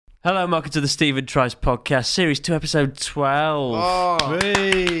Hello and welcome to the Stephen Tries podcast, series 2, episode 12. Oh,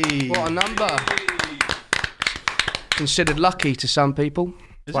 what a number. Considered lucky to some people.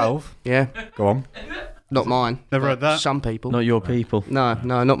 12? Yeah. Go on. Not mine. Never heard that. Some people. Not your people. No,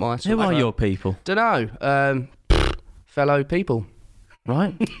 not mine. Who are your people? Dunno. Fellow people.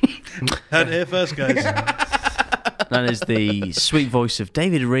 Right. Heard it here first, guys. That is the sweet voice of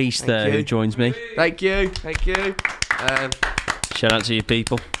David Reese there, you. who joins me. Thank you. Shout out to your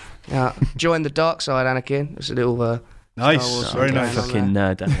people. Join the dark side, Anakin. It's a little... Nice. Very nice. Fucking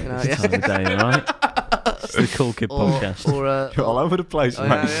nerd, this time of day, alright? It's the Cool Kid podcast. You're all over the place, mate.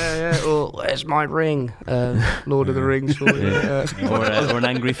 Yeah. Or where's my ring? Lord of the Rings for you. Or an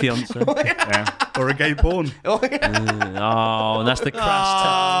angry fiance. Or a gay porn. That's the crash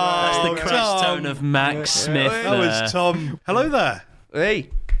tone. That's the crash tone of Max Smith. That was Tom. Hello there. Hey.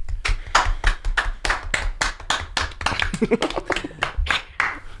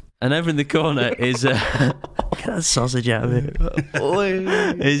 And over in the corner is get that sausage out of it.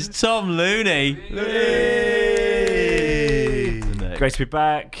 Is Tom Looney. Great to be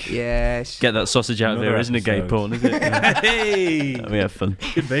back. Yes. Get that sausage out of here. Isn't a gay porn, is it? Hey. We have fun.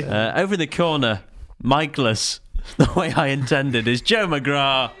 Could be. Over in the corner, Mikeless, the way I intended, is Joe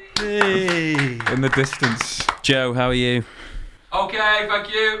McGrath. Hey. In the distance. Joe, how are you? Okay,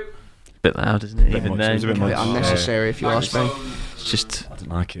 thank you. Bit loud, isn't it? Even much, then, it was a bit A much. bit unnecessary, if you ask me. it's just I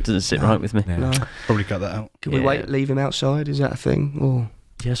didn't like it. doesn't sit right with me. Yeah. No. Probably cut that out. Can we leave him outside? Is that a thing? Or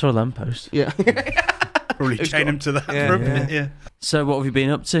Yeah, I saw a lamppost. yeah. Probably chain him to that Yeah, for a bit. Yeah. So, what have you been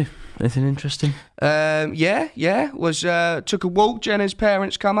up to? Anything interesting? Was took a walk. Jenna's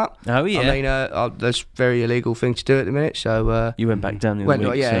parents come up. Oh yeah. I mean, that's a very illegal thing to do at the minute. So you went back down the went,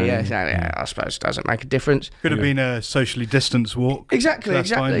 other week. exactly. I suppose it doesn't make a difference. Could have been a socially distanced walk. Exactly. That's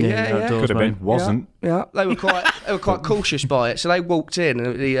fine. Yeah. outdoors, Could have mate. been. Wasn't. Yeah, they were quite cautious by it. So they walked in,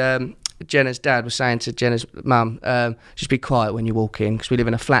 and the Jenna's dad was saying to Jenna's mum, just be quiet when you walk in, because we live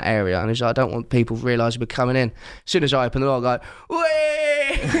in a flat area, and he's like, I don't want people to realise we're coming in. As soon as I open the door, I go, whee!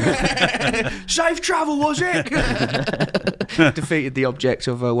 Safe travel, was it? Defeated the object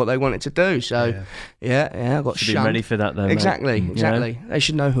of what they wanted to do. So yeah, I got Should be shunned. ready for that, though. Exactly. mate. They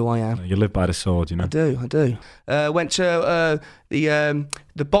should know who I am. You live by the sword, you know. I do. Went to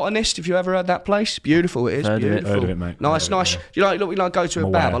the Botanist. Have you ever heard that place? Beautiful. It is Heard of it. beautiful. Heard of it, mate. Nice. Yeah. Do you like? Look, we like go to a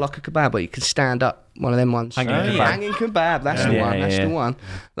I'm kebab. aware. I like a kebab, but you can stand up. One of them ones. Hanging kebab. Hanging kebab. That's the Yeah, one. yeah, That's yeah. the one.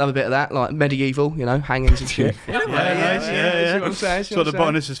 Love a bit of that, like medieval, hangings and shit. Yeah, nice. Yeah. See what I'm saying? That's what the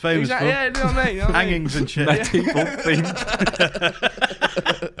botanist is famous Exactly. for. Yeah, you know what I mean? You know what I mean? Hangings and shit. Medieval themed.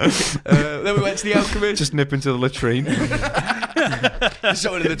 Then we went to the Alchemist. Just nip into the latrine.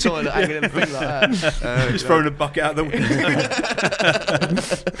 Someone in the toilet hanging everything like that. Just throwing a bucket out the window.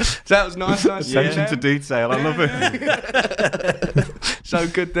 So that was nice. Attention to detail. I love it. So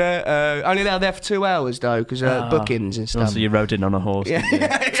good there. Only allowed there for 2 hours though, because bookings and stuff. Also, you rode in on a horse. Yeah.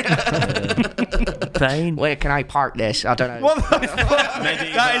 Pain. Where can I park this? I don't know. What the fuck?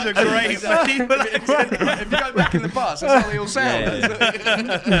 That is a great If you go back in the bus, that's how they all sound.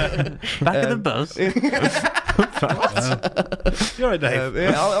 Back of the bus. You're right, Dave.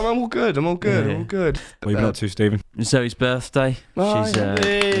 I'm all good. I'm all good. What have you been up to, Stephen? Zoe's birthday. Oh, She's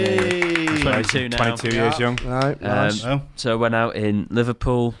Hey. 22 now. 22 years young. No, nice. Well, So I went out in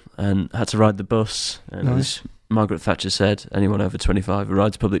Liverpool and had to ride the bus. And as Margaret Thatcher said, anyone over 25 who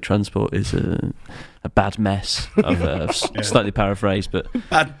rides public transport is a bad mess. I've slightly paraphrased, but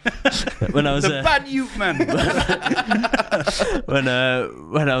bad. when I was The bad youth man. when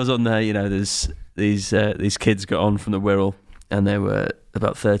I was on there, there's these kids got on from the Wirral, and they were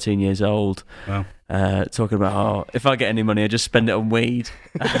about 13 years old. Wow. Talking about, if I get any money, I just spend it on weed.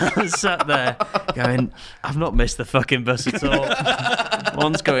 I was sat there going, I've not missed the fucking bus at all.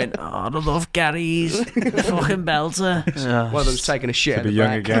 One's going, I love Gary's, fucking belter. One of them's taking a shit. To at be the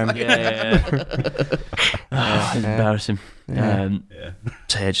young back. again. Yeah. It's embarrassing.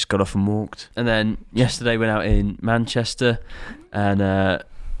 So I just got off and walked. And then yesterday went out in Manchester, and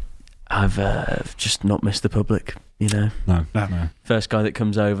I've just not missed the public, No. First guy that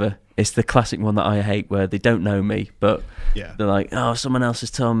comes over, it's the classic one that I hate, where they don't know me, but Yeah. they're like, oh, someone else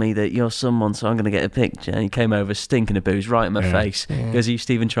has told me that you're someone, so I'm going to get a picture. And he came over stinking of booze right in my face. He goes, are you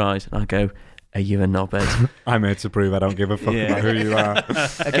Stephen Tries? And I go, are you a knobhead? I'm here to prove I don't give a fuck Yeah. about who you are.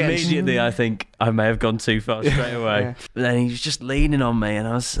 Immediately, I think I may have gone too far straight away. Yeah. But then he was just leaning on me, and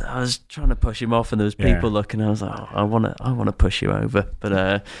I was trying to push him off, and there was people looking. I was like, I want to push you over,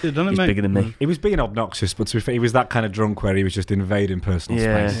 but You've done it, he's mate. bigger than me. He was being obnoxious, but to be fair, he was that kind of drunk where he was just invading personal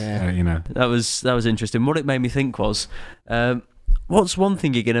space. Yeah. That was interesting. What it made me think was, what's one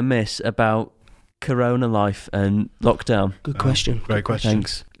thing you're going to miss about Corona life and lockdown? Good question. Great question.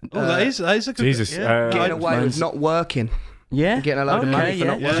 Thanks. Oh, that is a good. Jesus, Yeah. Getting away with mine's- not working. Yeah. Getting a load of money for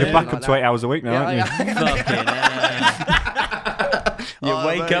not yeah. working. You're back like up to 8 hours a week now, aren't you? Fucking hell. You Oh,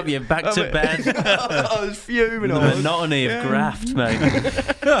 wake mate. up, you're back to bed. I was fuming. The monotony of graft, mate.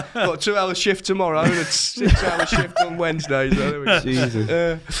 Got a 2 hour shift tomorrow and a 6 hour shift on Wednesday. So there we go. Jesus.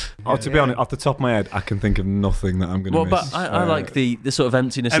 To be honest, off the top of my head, I can think of nothing that I'm going to Well, miss. but I like the sort of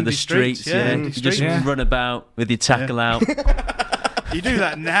emptiness of the Empty streets, streets. yeah, You empty just streets. run about with your tackle out. You do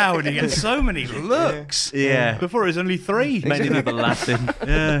that now, and you get so many looks. Yeah. Before it was only 3. Many people laughing.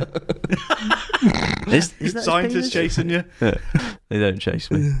 Yeah. Is that Scientists chasing you. They don't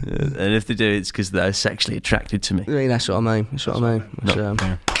chase me. And if they do, it's because they're sexually attracted to me. I mean, that's what I mean. That's what I mean. It's,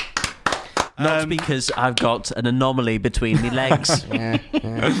 Not because I've got an anomaly between my legs. yeah.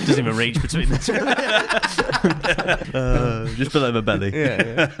 Doesn't even reach between the two. Just below my belly.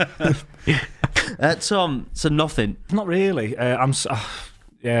 Tom, so nothing. Not really. I'm so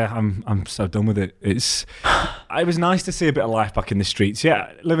done with it. It was nice to see a bit of life back in the streets.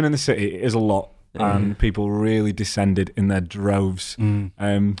 Yeah, living in the city is a lot, and people really descended in their droves.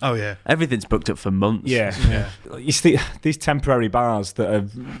 Oh yeah. Everything's booked up for months. Yeah. You see these temporary bars that are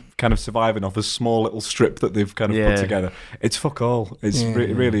kind of surviving off a small little strip that they've kind of put together. It's fuck all.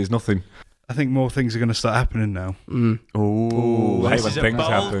 It really is nothing. I think more things are going to start happening now. Oh, Hey, this when is a things bold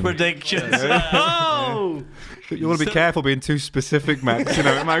happen. prediction. Oh! You want to be careful being too specific, Max. You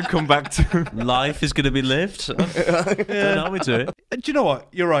know, it might come back to. Life is going to be lived. Don't hold me to it. Do you know what?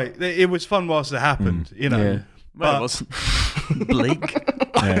 You're right. It was fun whilst it happened. You know. Yeah. Well, But- it wasn't bleak.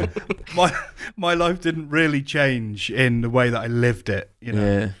 Yeah. my life didn't really change in the way that I lived it. You know.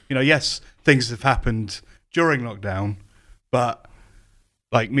 Yeah. You know. Yes, things have happened during lockdown, but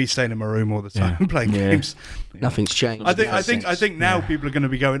like me staying in my room all the time playing games. Nothing's changed. I think now people are going to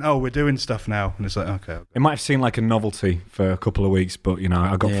be going, oh, we're doing stuff now, and it's like, okay. It might have seemed like a novelty for a couple of weeks, but you know,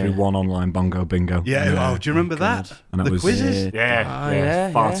 I got through one online bongo bingo. Yeah. and, Do you remember that? and that The was quizzes.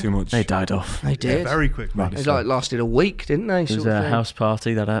 far too much. They died off. They did. Very quickly. It like lasted a week, didn't they? It was sort of a thing? house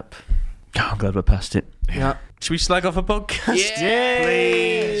party, that app. Oh, I'm glad we're past it. Yeah. Should we slag off a podcast?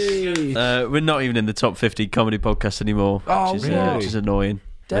 Please. We're not even in the top 50 comedy podcasts anymore, Oh, which really? is annoying.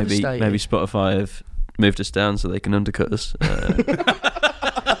 Devastating. Maybe Spotify have moved us down so they can undercut us.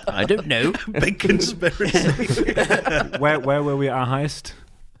 I don't know. Big conspiracy. Where were we at our highest?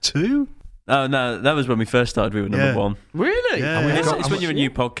 2? Oh no, that was when we first started. We were number one. Really? Yeah. It's when you're a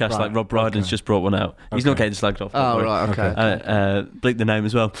new podcast, Right, like Rob Brydon's just brought one out. He's not getting slagged off. Oh, don't worry. right, okay. Bleep the name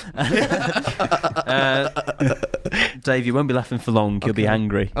as well. Dave, you won't be laughing for long. You'll be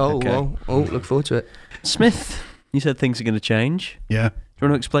angry. Oh, Okay. well. Oh, look forward to it. Smith, you said things are going to change. Yeah. Do you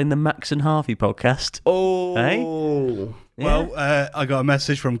want to explain the Max and Harvey podcast? Oh. Hey? Well, I got a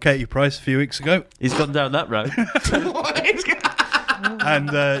message from Katie Price a few weeks ago, He's gone down that road.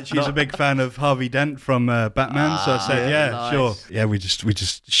 and she's a big fan of Harvey Dent from Batman. So I said, "Yeah, nice. sure." Yeah, we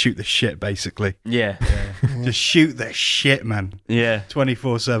just shoot the shit, basically. Yeah. Just shoot the shit, man. Yeah.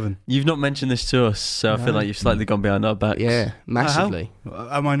 24/7. You've not mentioned this to us, so I feel like you've slightly gone behind our backs. Yeah, massively.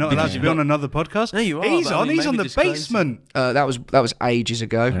 Am I not allowed to be on another podcast? No, you are, He's but I on. mean, He's on maybe the disclose basement. That was ages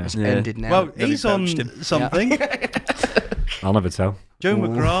ago. It's Yeah. ended now. Well, he's on poached him. something. I'll never tell. Joe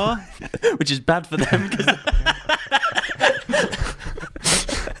McGrath. Which is bad for them.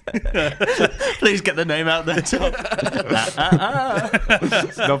 Please get the name out there, Tom.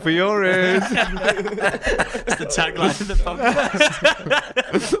 It's not for your ears. It's the tagline of the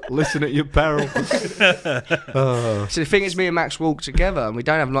podcast. Listen at your peril. So the thing is, me and Max walk together, and we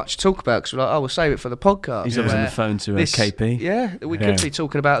don't have much to talk about because we're like, oh, we'll save it for the podcast. He's always on the phone to KP. Yeah, we Yeah. could be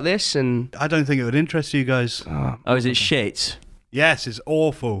talking about this, and I don't think it would interest you guys. Oh, is it shit? Yes, it's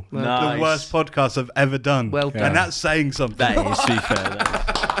awful. Nice. The worst podcast I've ever done. Well done. And that's saying something. That is, to be fair.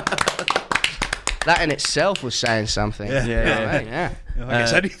 that in itself was saying something. Yeah. You know what I mean? Yeah. I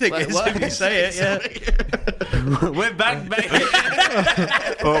guess anything well, is well, if you say it, yeah. We're back, baby.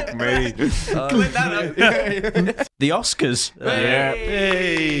 Fuck me. The Oscars. Yeah.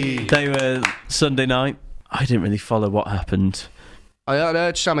 Hey. They were Sunday night. I didn't really follow what happened. I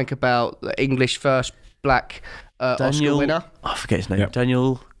heard something about the English first black Oscar Daniel, winner. I forget his name. Yep.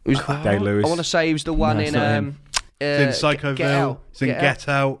 Daniel. Day-Lewis. I want to say he was the one No, it's in not him. It's in Psychoville. Get Out. It's in Get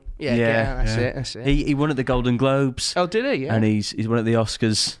Out. Yeah, Yeah. Get Out. That's Yeah. it. That's it. He won at the Golden Globes. Oh, did he? Yeah. And he's won at the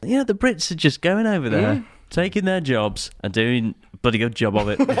Oscars. You know, the Brits are just going over there, taking their jobs and doing a bloody good job of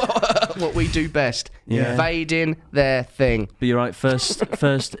it. what we do best. Yeah. Invading their thing. But you're right,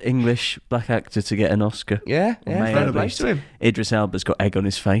 first English black actor to get an Oscar. Yeah. Yeah. Maybe. Fair play to him. Idris Elba's got egg on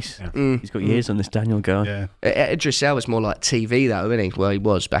his face. He's got years on this Daniel guy. Yeah. Idris Elba's more like TV though, isn't he? Well, he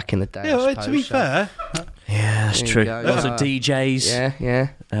was back in the day. I Yeah, suppose, to be so. fair, Yeah, that's There you true. go. Lots of DJs.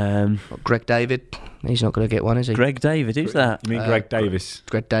 Yeah. Greg David. He's not going to get one, is he? Greg David, who's that? You mean Greg Davis?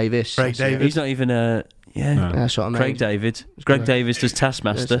 Greg Davis. Greg That's it. David. He's not even a... Yeah, No. That's what I mean. Craig David. Greg Davis does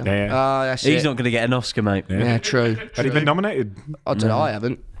Taskmaster. Yeah. Oh, that's He's it. not going to get an Oscar, mate. Yeah, true. Had he been nominated? I don't know. I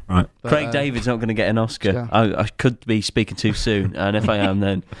haven't. Right. But, Craig David's not going to get an Oscar. Sure. I could be speaking too soon, and if I am,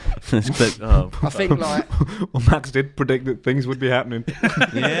 then let's click. Oh, I think like Well, Max did predict that things would be happening.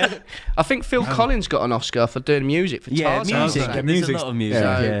 yeah, I think Phil Collins got an Oscar for doing music for yeah, Tarzan. music. Yeah, There's music's- a lot of music.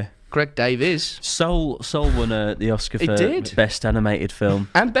 yeah. Yeah. Greg Davis. Soul won the Oscar He for did. best animated film.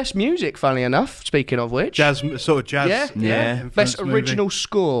 And best music, funnily enough, speaking of which. Jazz, sort of jazz. Yeah. Yeah. influenced Best movie. original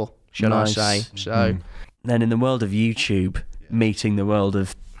score, shall Nice. I say. So, Then in the world of YouTube, meeting the world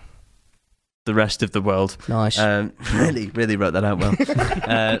of the rest of the world. nice. Really wrote that out well.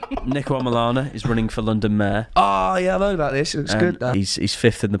 Nico Amalana is running for London Mayor. Oh, yeah, I've heard about this. It looks good, that. He's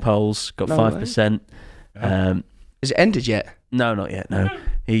fifth in the polls, got No 5%. Has it ended yet? No, not yet. No,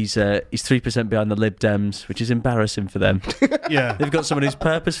 he's 3% behind the Lib Dems, which is embarrassing for them. Yeah. They've got someone who's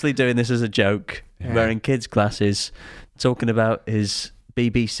purposely doing this as a joke, wearing kids' glasses, talking about his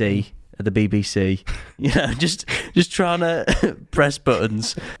BBC at the BBC. You know, just trying to press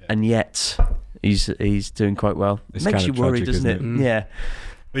buttons, and yet he's doing quite well. It's Makes you kind of worried, tragic, doesn't it? isn't Yeah.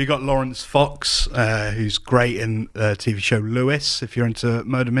 Well, you got Lawrence Fox, who's great in the TV show Lewis, if you're into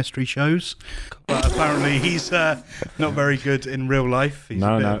murder mystery shows. But apparently he's not very good in real life. He's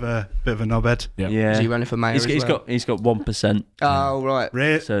No, a no. bit of a knobhead. Yeah. Yeah. Is he running for mayor He's as well? got 1%. Oh, right.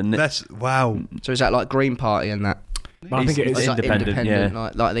 Really? So That's wow. So is that like Green Party and that? I think it It's is. Like independent,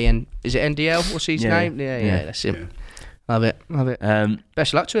 yeah. like the N. Is it NDL? What's his Yeah. name? Yeah, Yeah. that's him. Love it. Best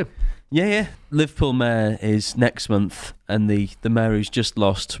of luck to him. Yeah. Liverpool mayor is next month, and the mayor who's just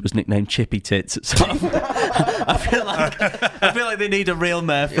lost was nicknamed Chippy Tits. So I feel like they need a real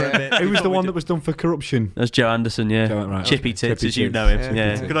mayor for a bit. Who was the one that was done for corruption? That's Joe Anderson, yeah. Joe, right, Chippy okay. Tits, Chippy as you Tits. know him.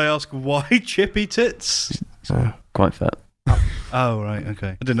 Yeah. Yeah, Could I ask why Chippy Tits? quite fat. Oh, right, okay.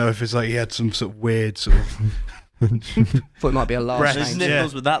 I didn't know if it's like he had some sort of weird sort of... Thought it might be a last Breast. His name.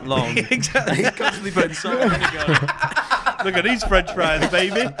 nipples were that long. Exactly. He's constantly putting salt and vinegar. Look at these French fries,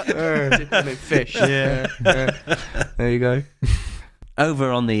 baby. Dipping them in fish. Yeah. There you go.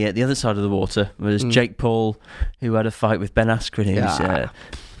 Over on the other side of the water was Jake Paul, who had a fight with Ben Askren,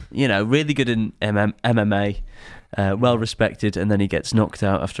 who's really good in MMA, well respected, and then he gets knocked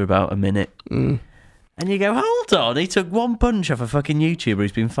out after about a minute. And you go, hold on, he took one punch off a fucking YouTuber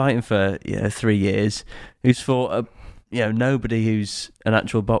who's been fighting for 3 years, who's fought nobody who's an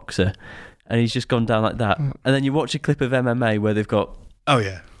actual boxer, and he's just gone down like that. And then you watch a clip of MMA where they've got Oh,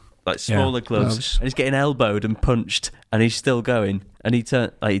 yeah. like smaller gloves, Gloves. and he's getting elbowed and punched, and he's still going, and he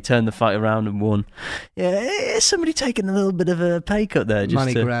turned the fight around and won. Yeah, somebody taking a little bit of a pay cut there, just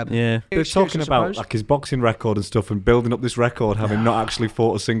Money to, grab. Yeah, They're Excuse, talking I about suppose. like his boxing record and stuff, and building up this record, having not actually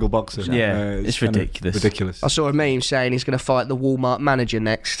fought a single boxer. Yeah, it's kind of ridiculous. Ridiculous. I saw a meme saying he's going to fight the Walmart manager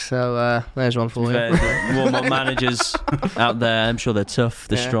next. So there's one for you. Walmart managers out there, I'm sure they're tough,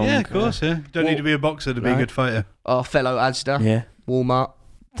 they're Yeah. strong. Yeah, of course, yeah. Don't need to be a boxer to be a No. good fighter. Our fellow Asda, Yeah. Walmart.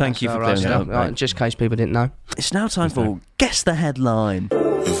 Thank you for That's clearing our that up. Asda. Right, mate. just in case people didn't know. It's now time for Guess the Headline.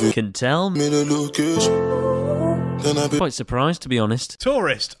 Can tell me. Quite surprised, to be honest.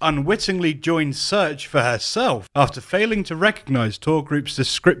 Tourist unwittingly joins search for herself after failing to recognise tour group's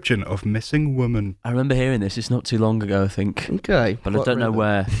description of missing woman. I remember hearing this. It's not too long ago, I think. Okay. But I don't know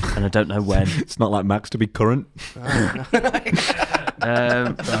where, and I don't know when. It's not like Max to be current.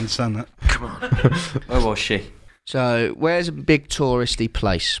 I understand that. Where was she? So, where's a big touristy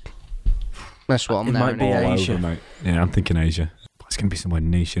place? That's what I'm It might narrowing be it down. Asia. Over, mate. Yeah, I'm thinking Asia. It's going to be somewhere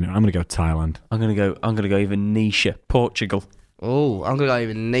niche, innit? I'm going to go Thailand. I'm gonna go even niche. Portugal. Oh, I'm going to go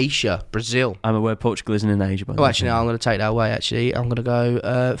even Nisha, Brazil. I'm aware Portugal isn't in Asia, by the Oh, way. actually, no, I'm going to take that away, actually. I'm going to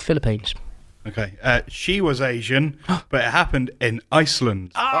go Philippines. Okay. She was Asian, but it happened in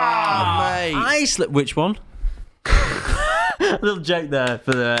Iceland. Mate. Iceland. Which one? A little joke there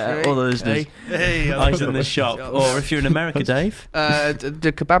for all the listeners. Hey, I like Iceland, the shop. Or if you're in America, Dave.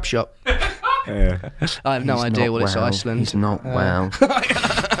 The kebab shop. Yeah. I have no He's idea not what it's well. Iceland. He's not well.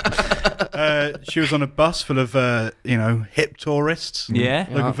 She was on a bus full of, hip tourists. Yeah.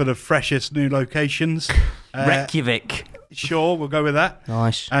 Looking for the freshest new locations. Reykjavik. Sure, we'll go with that.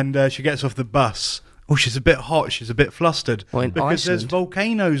 Nice. And she gets off the bus. Oh, she's a bit hot. She's a bit flustered. Well, in because there's Iceland?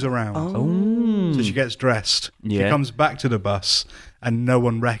 volcanoes around. Oh. So she gets dressed. She Yeah. comes back to the bus and no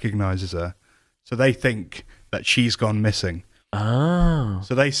one recognises her. So they think that she's gone missing. Oh.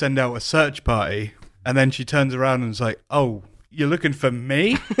 So they send out a search party and then she turns around and is like, oh, you're looking for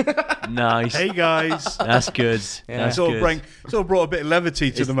me? Nice. Hey guys. That's good. Yeah. That's Sort good. of brought a bit of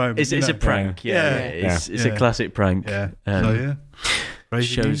levity to the moment. It's you a know? prank. Yeah. It's a classic prank. Yeah. Um,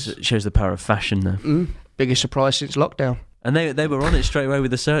 Crazy news. Shows the power of fashion though. Biggest surprise since lockdown. And they were on it straight away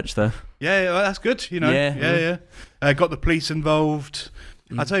with the search though. Yeah, well, that's good. You know. Yeah. Yeah. Got the police involved.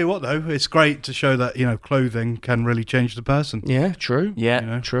 I tell you what, though, it's great to show that clothing can really change the person. Yeah, true. Yeah. You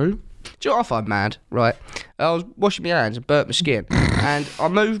know? True. Do you know what I find mad? Right, I was washing my hands and burnt my skin, and I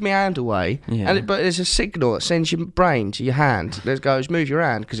moved my hand away, Yeah. but there's a signal that sends your brain to your hand that goes, move your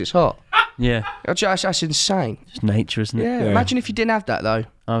hand because it's hot. Yeah. That's insane. It's nature, isn't it? Yeah. Yeah. Imagine if you didn't have that though.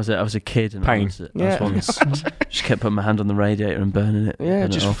 I was a kid and Pain. I Yeah. was once just kept putting my hand on the radiator and burning it. Yeah,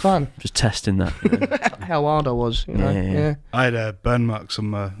 burning just it for off. fun. Just testing that. You know. How hard I was, you know. Yeah. I had burn marks on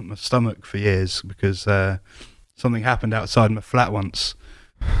my stomach for years because something happened outside my flat once.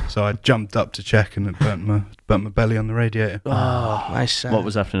 So I jumped up to check and it burnt my belly on the radiator. Oh, that's sad. What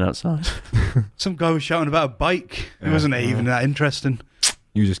was happening outside? Some guy was shouting about a bike. It wasn't even that interesting.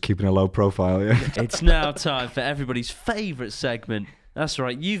 You just keeping a low profile, yeah. It's now time for everybody's favourite segment. That's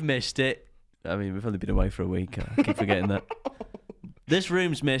right, you've missed it. I mean, we've only been away for a week. I keep forgetting that. This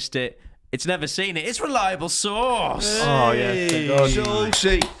room's missed it. It's never seen it. It's Reliable Source. Oh, yeah.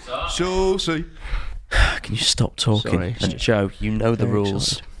 Saucy. Can you stop talking? Sorry, it's And just Joe, you know the very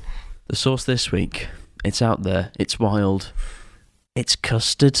rules. excited. The sauce this week, it's out there. It's wild. It's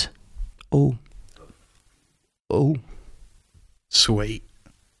custard. Oh. Sweet.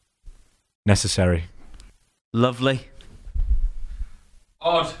 Necessary. Lovely.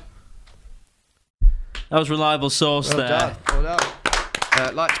 Odd. That was Reliable Source Well there. done. Well done.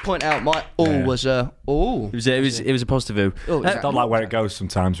 I'd like to point out my Yeah. was a It was a positive ooh. Oh, exactly. Don't like where it goes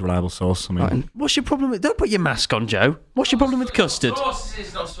sometimes, reliable source. I mean, Right, and What's your problem with? Don't put your mask on, Joe. What's your problem with custard? Sauce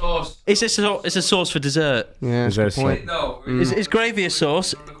is not sauce. It's a sauce for dessert. yeah, Is that's a there good point. No. Is gravy a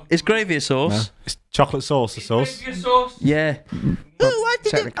sauce? Is gravy a sauce? no? It's chocolate sauce, the sauce. Maybe a sauce. Yeah. Oh, I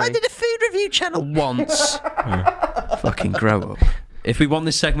technically. did a food review channel once. Fucking grow up. If we want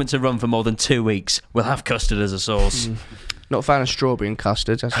this segment to run for more than 2 weeks, we'll have custard as a sauce. Not a fan of strawberry and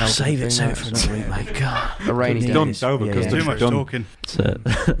custard. That's how Save it for next week, mate. God. a rainy It's day. done, it's over. Yeah, Custard's Too much done. talking.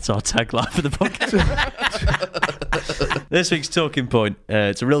 That's our tagline for the podcast. This week's talking point.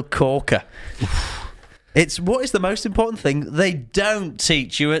 It's a real corker. It's what is the most important thing they don't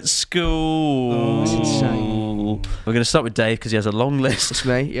teach you at school. That's insane. We're going to start with Dave because he has a long list. It's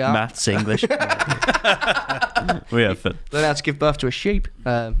me, yeah. Maths, English. We have fun. Learn how to give birth to a sheep.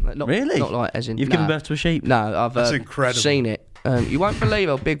 Not, Really? Not like as in. You've nah. given birth to a sheep? No, I've That's incredible. seen it. You won't believe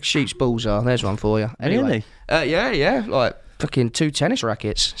how big sheep's balls are. There's one for you. Anyway, yeah, like fucking 2 tennis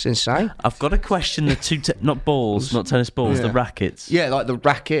rackets. It's insane. I've got to question the two, not balls, not tennis balls, Yeah. the rackets. Yeah, like the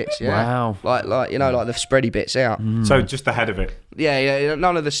rackets. Yeah. Wow. Like like the spready bits out. So just the head of it. Yeah.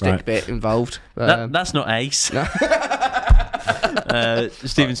 None of the stick Right. bit involved. That's not ace.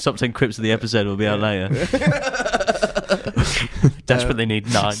 Stephen's top 10 quips of the episode will be out later. Desperately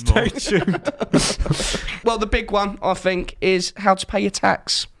need 9 more. Stay tuned. Well, the big one I think is how to pay your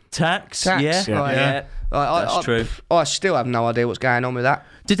tax. Tax, Tax, yeah. right. Yeah. That's true. I still have no idea what's going on with that.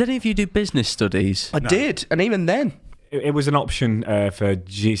 Did any of you do business studies? I did, and even then, It was an option for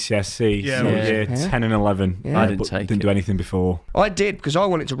GCSE, Yeah, so it was. year Yeah. 10 and 11. Yeah. I didn't but take didn't it. do anything before. I did because I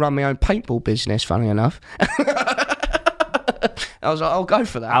wanted to run my own paintball business. Funny enough, I was like, I'll go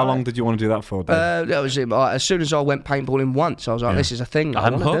for that. How long did you want to do that for, Dave? That was it. As soon as I went paintballing once, I was like, Yeah. "This is a thing I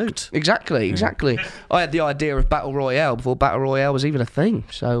I'm want to do." hooked. Exactly. I had the idea of battle royale before battle royale was even a thing.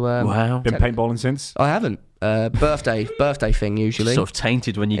 So Wow. Been paintballing since? I haven't. Birthday thing usually. Sort of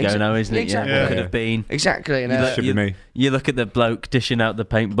tainted when you go now, isn't it? Exactly. Yeah, what Yeah. could have been. Exactly. And, Should be me. You look at the bloke dishing out the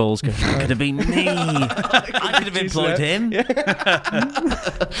paintballs, going, that could have been me. I could have employed him.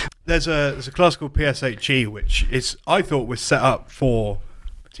 There's a class called PSHE, which I thought was set up for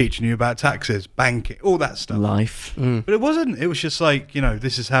teaching you about taxes, banking, all that stuff. Life. But it wasn't. It was just like,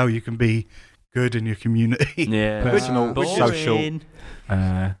 this is how you can be good in your community. Yeah. Personal, Boring. social,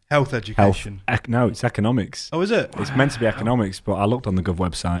 Health education. No, it's economics. Oh, is it? It's meant to be economics, but I looked on the Gov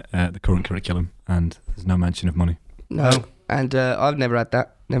website, the current curriculum, and there's no mention of money. no. And I've never had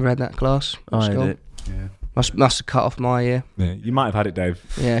that. Never had that class. at I had school. it. Yeah. Must have cut off my ear. Yeah, you might have had it, Dave.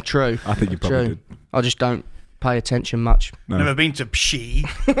 Yeah, true. I think you probably True. did. I just don't pay attention much. No. Never been to PSHE.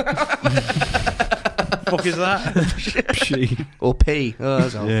 Fuck is that? Pshee. Or P. Oh,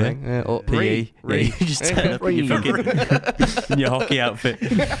 that's the whole Yeah. thing. Or PE. Re. Yeah, you just turn up in your, fucking, in your hockey outfit.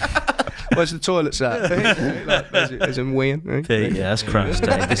 Where's the toilets at? Like, there's a weeing. Pete, yeah, that's crass,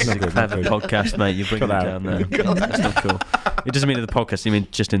 Dave. This is a clever podcast, mate. You're bringing it down there. That's not cool. It doesn't mean in the podcast, you mean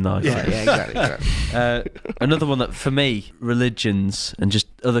just in life. Yeah, exactly. Another one that, for me, religions and just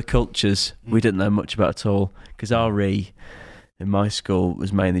other cultures, we didn't know much about at all. Because RE in my school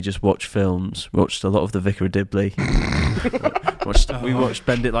was mainly just watch films. We watched a lot of The Vicar of Dibley. We watched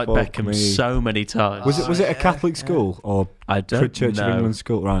Bend It Like Beckham so many times. Was it a Catholic school or I don't Church know. of England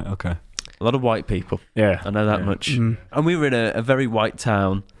school? Right, okay. A lot of white people. Yeah, I know that much. And we were in a very white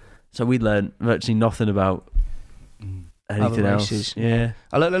town, so we learned virtually nothing about anything else. Yeah,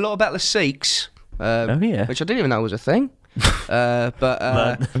 I learned a lot about the Sikhs. yeah. Which I didn't even know was a thing. That's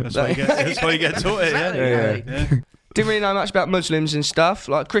why you get taught it. Yeah. Didn't really know much about Muslims and stuff.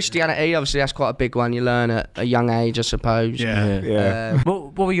 Like Christianity, obviously that's quite a big one. You learn at a young age, I suppose. Yeah.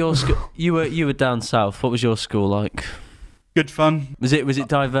 What were your you were down south. What was your school like? Good fun. Was it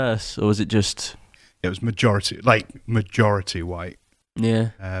diverse or was it just? It was majority white.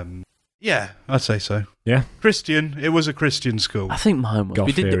 Yeah. Yeah, I'd say so. Yeah. Christian. It was a Christian school. I think mine was.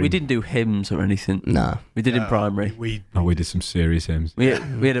 We didn't do hymns or anything. No. We did in primary. We did some serious hymns. We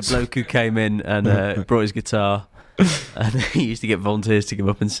had a bloke who came in and brought his guitar, and he used to get volunteers to come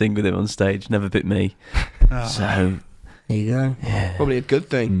up and sing with him on stage. Never bit me. So there you go. Yeah. Probably a good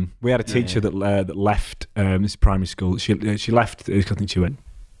thing. We had a teacher that left this primary school. She left. I think she went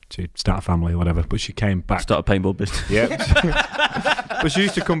to start a family or whatever, but she came back. Start a paintball business. Yeah. But she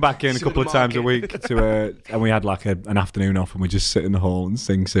used to come back in a couple of times a week and we had like an afternoon off, and we just sit in the hall and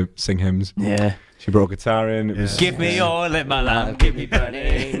sing hymns. Yeah. She brought a guitar in. It was, give me oil in my lamp, keep me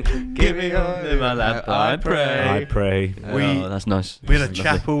burning. Give me oil in my lamp, I pray. I pray. That's nice. We had a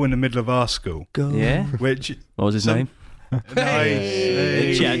chapel in the middle of our school. Yeah. Which what was his name?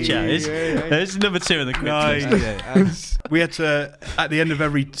 Nice. There's number 2 in the quiz. Nice. We had to, at the end of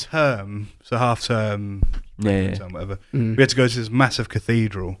every term, so half term, term, whatever, we had to go to this massive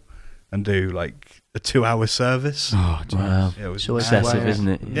cathedral and do like a 2-hour service. Oh, wow. Yeah, it was excessive, isn't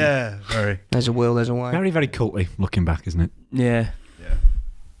it? Yeah, very. There's a will, there's a way. very, very culty looking back, isn't it? Yeah.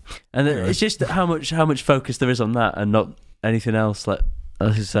 And it's just how much focus there is on that and not anything else. Like,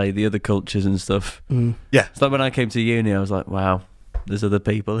 as I say, the other cultures and stuff. Yeah. It's like when I came to uni, I was like, wow, there's other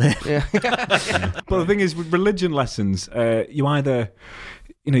people here. Yeah. But the thing is, with religion lessons, you either,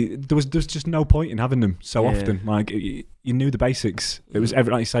 there was just no point in having them so often. Like, you knew the basics. It was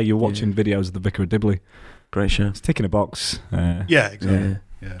like you say, you're watching videos of the Vicar of Dibley. Great show. It's ticking a box. Yeah, exactly.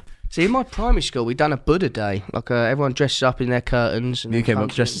 Yeah. See, in my primary school, we done a Buddha day. Like everyone dresses up in their curtains. And you came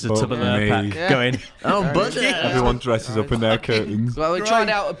up dressed as a tub of pack, going, oh, Buddha. Everyone dresses up in their curtains. Well, we tried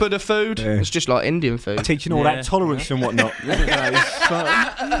out a Buddha food. Yeah. It's just like Indian food. Teaching all that tolerance and whatnot.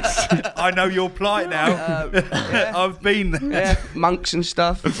 I know your plight now. I've been there. Yeah, monks and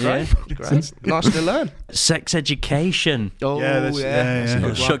stuff. Yeah. Great. Nice to learn. Sex education. Oh, that's yeah.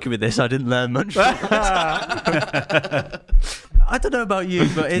 I'll shock you with this. I didn't learn much. I don't know about you,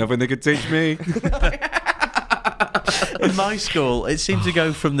 but Nothing they could teach me. in my school, it seemed to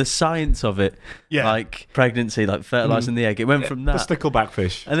go from the science of it, like pregnancy, like fertilising the egg. It went from that. The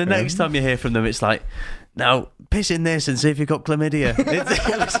stickleback-fish. And the next time you hear from them, it's like, now piss in this and see if you've got chlamydia.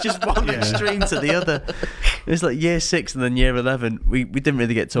 It was just one extreme to the other. It's like year 6 and then year 11. We didn't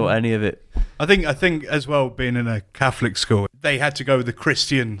really get taught any of it. I think as well, being in a Catholic school, they had to go with the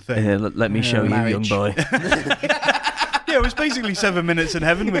Christian thing. Yeah, let me show marriage. you, young boy. Yeah, it was basically 7 minutes in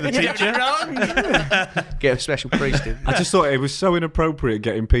heaven with a teacher. Get a special priest in. I just thought it was so inappropriate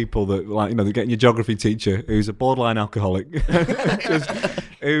getting people that, like, they're getting your geography teacher who's a borderline alcoholic,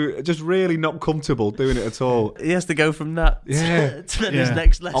 who just really not comfortable doing it at all. He has to go from that to his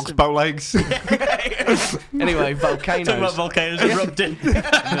next lesson. Oxbow legs. Anyway, volcanoes. Talking about volcanoes erupting.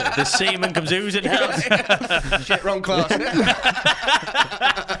 The semen comes oozing out. Shit, wrong class.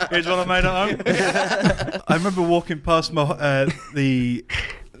 Here's what I made at home. I remember walking past my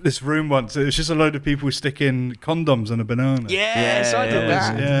this room once. It was just a load of people sticking condoms on a banana. Yes, I did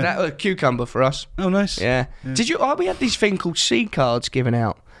that. Yeah. That was a cucumber for us. Oh, nice. Yeah. Did you? We had this thing called C cards given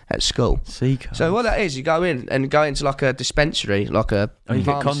out at school. C cards. So what that is, you go in and go into like a dispensary, like a. Oh, you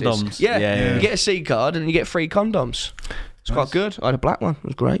get pharmacist. condoms. Yeah. You get a C card and you get free condoms. It's quite good. I had a black one. It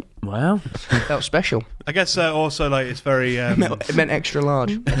was great. Wow. Felt special. I guess also like it's very. It meant extra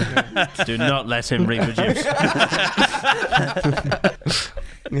large. Do not let him reproduce.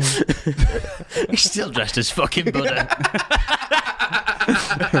 He's still dressed as fucking Buddha.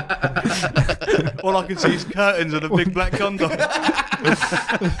 All I can see is curtains and a big black condom.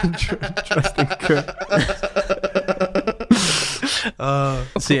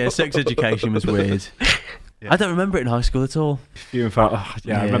 So yeah, sex education was weird. I don't remember it in high school at all. I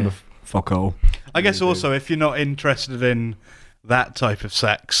remember fuck all. I guess also if you're not interested in that type of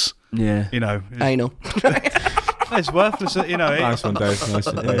sex, Yeah. you know, Anal. it's worthless. You know, Nice one, Dave. Nice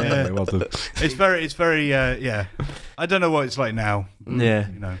one. Yeah. Well done. it's very yeah. I don't know what it's like now. Yeah.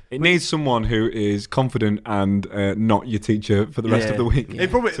 You know, It needs someone who is confident and not your teacher for the rest of the week.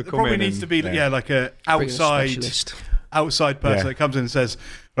 it probably To come probably in needs and- to be yeah. like a Bring in a outside person Yeah. that comes in and says,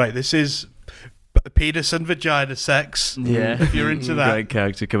 right, this is penis and vagina sex. Yeah. If you're into that. Great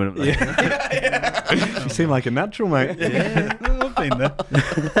character coming up there. You seem like a natural, mate. Yeah, I've been there.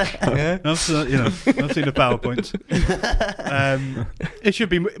 Yeah, I've seen the PowerPoint. It should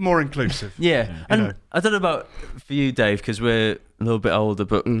be more inclusive. Yeah. You And know. I don't know about for you, Dave, because we're a little bit older,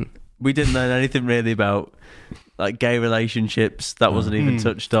 but we didn't learn anything really about like gay relationships. That wasn't even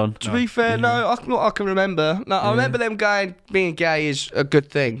touched on. To be fair, no, I can remember. No, I remember them going, being gay is a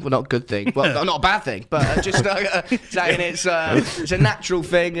good thing. Well, not a good thing. Well, not a bad thing, but just saying it's a natural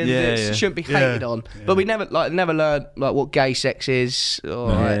thing and Yeah, it yeah. shouldn't be hated on. But we never learned like what gay sex is.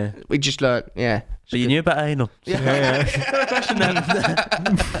 Or, Yeah. we just learned, yeah. But you knew about anal. Question then.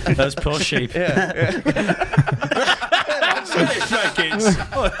 Those poor sheep.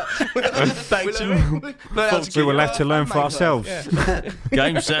 We were left to learn for ourselves.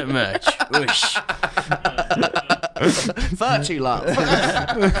 Game, set, match. Whoosh. 30 love.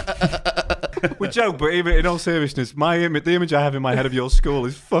 We joke, but even in all seriousness, the image I have in my head of your school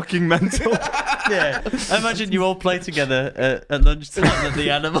is fucking mental. Yeah. I imagine you all play together at lunchtime at the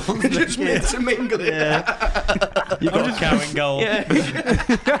animals. Just meant to mingle it. Yeah. You got a cow in goal. Yeah.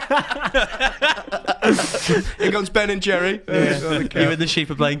 Here comes Ben and Jerry. You and the sheep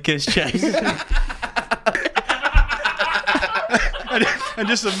are playing kiss chase. And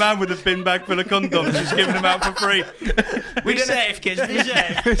just a man with a bin bag full of condoms just giving them out for free. Be safe, kids. Be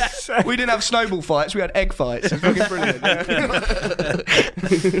safe. We didn't have snowball fights, we had egg fights. It's fucking brilliant.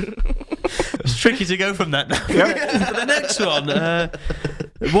 It's tricky to go from that now. But the next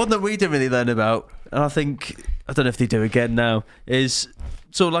one that we didn't really learn about, and I don't know if they do again now, is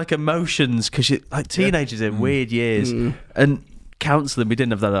sort of like emotions, because like teenagers in weird years, and counselling. We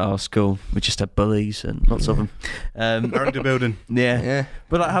didn't have that at our school. We just had bullies and lots of them. Character building. Yeah.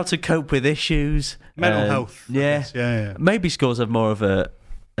 But like how to cope with issues, Mental health. I Yeah. guess. Yeah. Maybe schools have more of an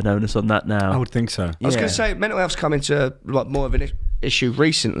onus on that now. I would think so. I was going to say, mental health's come into like more of an issue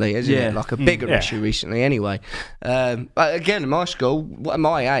recently, isn't it? Like a bigger issue recently, anyway. But again, in my school, at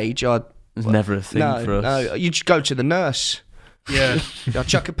my age, It was never a thing for us. No, you just go to the nurse. Yeah. I'll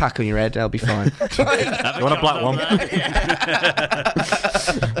chuck a pack on your head, that'll be fine. You want a black one?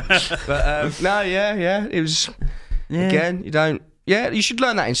 But no, yeah, it was. Again, you don't. Yeah, you should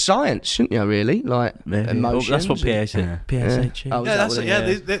learn that in science, shouldn't you? Really, like emotions. That's what PSH. Yeah. PSH. Oh, Yeah, is that what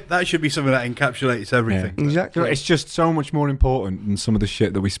it is? that should be something that encapsulates everything. Exactly. It's just so much more important than some of the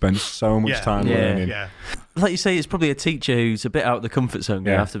shit that we spend so much time learning. Yeah. Like you say, it's probably a teacher who's a bit out of the comfort zone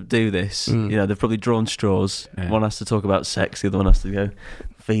going to have to do this. You know, they've probably drawn straws. Yeah. One has to talk about sex, the other one has to go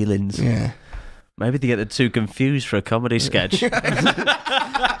feelings. Yeah. Maybe they get the two confused for a comedy sketch. Stay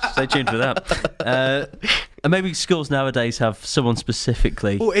tuned for that. And maybe schools nowadays have someone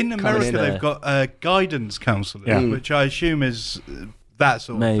specifically. Well, in America, in there. they've got a guidance counsellor, Yeah. which I assume is that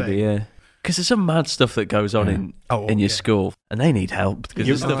sort of Maybe, thing. yeah. Because there's some mad stuff that goes on in your school, and they need help because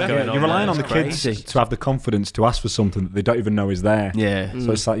there's stuff going on. You're relying on the there. kids Crazy. to have the confidence to ask for something that they don't even know is there. Yeah.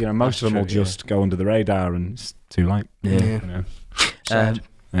 So it's like, most of them will just go under the radar and it's too late. Yeah.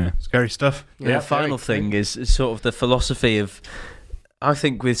 Scary stuff. The final thing is sort of the philosophy of, I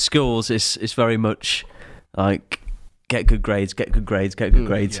think with schools it's very much like get good grades, get good grades, get good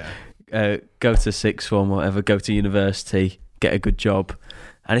grades, go to sixth form, whatever, go to university, get a good job,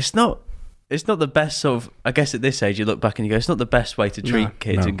 and it's not the best sort of. I guess at this age you look back and you go, it's not the best way to treat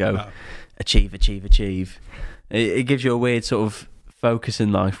kids and go achieve. It gives you a weird sort of focus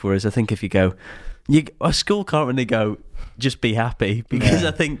in life. Whereas I think if you go, a school can't really go, just be happy, because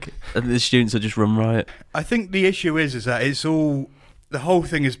I think the students will just run riot. I think the issue is that the whole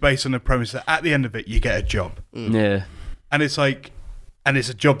thing is based on the premise that at the end of it you get a job. Yeah. And it's like, and it's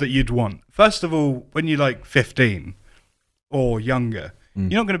a job that you'd want. First of all, when you're like 15 or younger, you're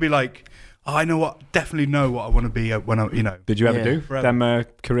not going to be like, oh, definitely know what I want to be when I, Did you ever do forever. them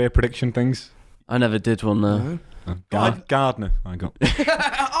career prediction things? I never did one though. Gardener, I got.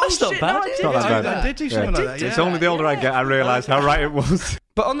 That's not bad. It's not that bad. I did do something like that. It's only the older I get I realise how right it was.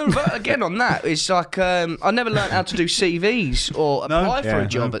 But on that, it's like I never learned how to do CVs or apply for a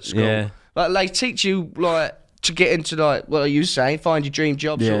job at school. Yeah. Like they teach you like to get into like what are you saying, find your dream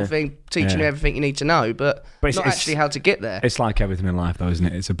job sort of thing, teaching you everything you need to know, but it's not actually how to get there. It's like everything in life, though, isn't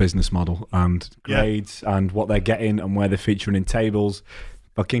it? It's a business model, and grades and what they're getting and where they're featuring in tables.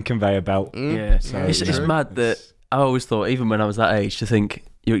 fucking conveyor belt. Yeah, So it's true. mad that I always thought, even when I was that age, to think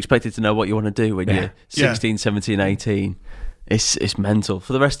you're expected to know what you want to do when you're 16, 17, 18. It's mental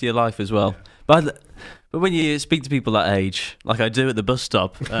for the rest of your life as well. But when you speak to people that age, like I do at the bus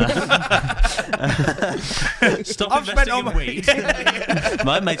stop, stop investing in weed.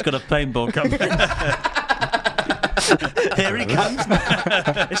 My mate's got a paintball company. Here he comes.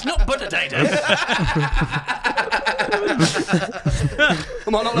 It's not potatoes.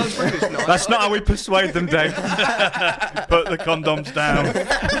 Am I not allowed to bring this tonight? That's not how we persuade them, Dave. Put the condoms down.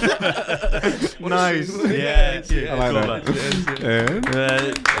 Nice. Yeah. I like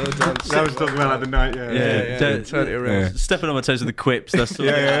that. I was talking about the night. Don't turn it around. Yeah. stepping on my toes with the quips. That's all.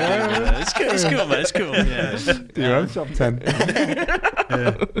 It's cool, man. It's cool. Yeah. Your own top 10.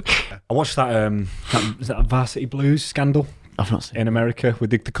 I watched that. Is that Varsity Blues scandal I've not seen. in America with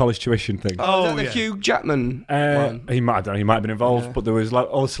the college tuition thing? Oh, is that the Hugh Jackman one? He might have been involved, but there was like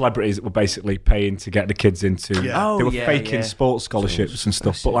all the celebrities that were basically paying to get the kids into. Yeah. They were faking sports scholarships and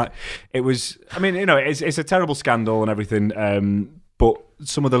stuff. But like, it was. I mean, it's a terrible scandal and everything. But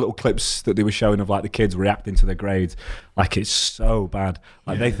some of the little clips that they were showing of like the kids reacting to their grades, like it's so bad.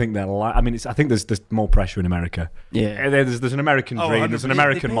 Like they think they're like. I mean, I think there's more pressure in America. Yeah. There's an American dream. There's an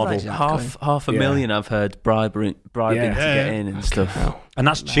American model. Half a million I've heard bribing to get in and stuff. And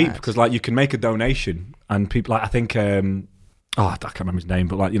that's cheap because like you can make a donation and people like I think I can't remember his name,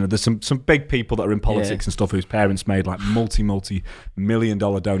 but like there's some big people that are in politics and stuff whose parents made like multi-million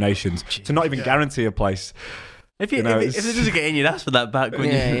dollar donations to not even guarantee a place. If it doesn't get in, you'd ask for that back.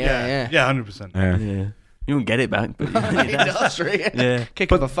 Yeah. 100%. Yeah. You won't get it back, but It does, really. yeah.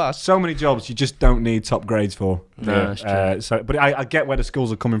 Kick up a fuss. So many jobs you just don't need top grades for. No, that's true. But I get where the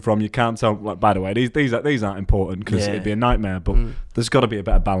schools are coming from. You can't tell. Like, by the way, these aren't important because it'd be a nightmare. But there's got to be a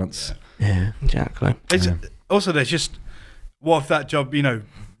better balance. Yeah, Exactly. Also, there's just what if that job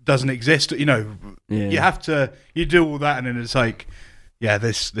doesn't exist? You have to do all that, and then it's like,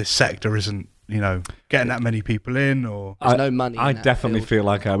 this sector isn't getting that many people in, or There's no money in I that definitely field. feel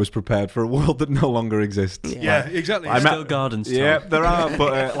like I was prepared for a world that no longer exists. yeah, exactly. still gardens. Tom. Yeah, there are,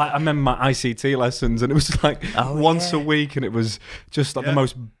 but like I remember my ICT lessons, and it was like once a week, and it was just like the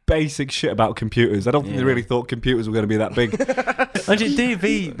most basic shit about computers. I don't think they really thought computers were going to be that big. Actually,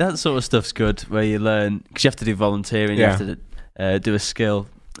 DV, that sort of stuff's good, where you learn because you have to do volunteering, you have to do a skill,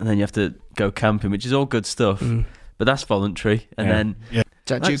 and then you have to go camping, which is all good stuff. But that's voluntary, and then.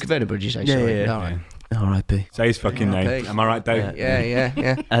 Is that Duke of Edinburgh, did you say? Yeah, Sorry. yeah. All right. R.I.P. Say his fucking name. R.I.P. Am I right, Dave?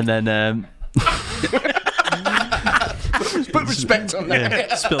 Yeah. And then Put respect on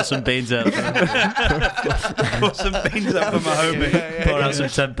that. spill some beans out. Pour some beans up for my homie. Pour out some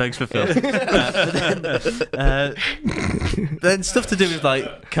 10 pegs for Phil. Then stuff to do with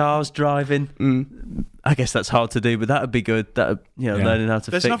like cars driving. I guess that's hard to do, but that would be good. That learning how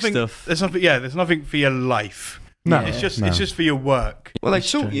to fix stuff. There's nothing for your life. No, it's just for your work. Well, they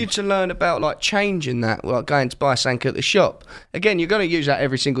taught you to learn about like changing that, like going to buy something at the shop. Again, you're going to use that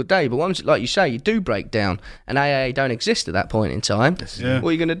every single day, but once, like you say, you do break down, and AA don't exist at that point in time. Yeah. What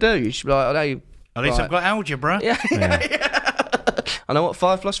are you going to do? You should be like, At least I've got algebra. Yeah. I know what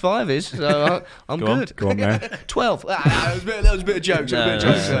 5 + 5 is, so I'm good. Go on, man. 12. That was a bit of jokes. No,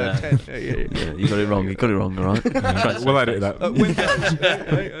 10. Yeah, you got it wrong. You got it wrong, all right? We'll edit that.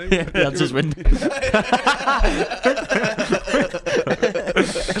 That's his window.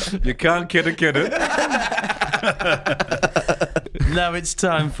 You can't kid a kidder. Now it's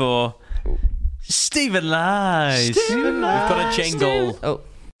time for Stephen Lies. We've got a jingle. Oh,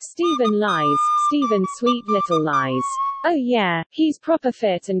 Stephen lies. Stephen sweet little lies. Oh yeah, he's proper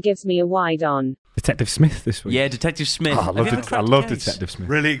fit and gives me a wide on. Detective Smith this week. Yeah, Detective Smith. Oh, I love Detective Smith.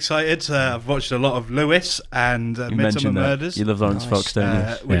 Really excited. I've watched a lot of Lewis and You Midsomer mentioned that. Murders, You love Lawrence Fox,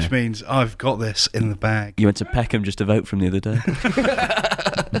 don't you? which means I've got this in the bag. You went to Peckham just to vote from the other day.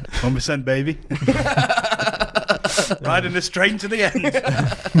 1%, baby. Riding this train to the end.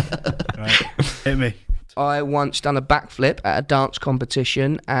 Right, hit me. I once done a backflip at a dance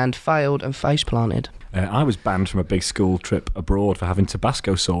competition and failed and face planted. I was banned from a big school trip abroad for having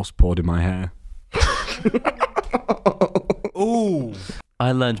Tabasco sauce poured in my hair. Ooh.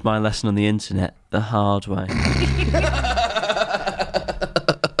 I learned my lesson on the internet the hard way.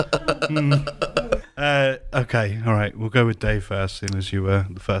 Okay, all right. We'll go with Dave first, seeing as you were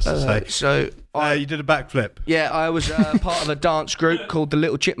the first to say. So You did a backflip. yeah, I was part of a dance group called the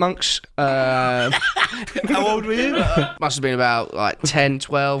Little Chipmunks. How old were you? Must have been about like 10,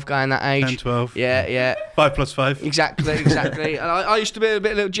 12, going that age. 10, 12. Yeah. 5 + 5. Exactly. And I used to be a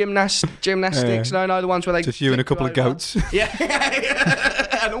bit of little gymnastics, the ones where they Just you and a couple of goats. Yeah.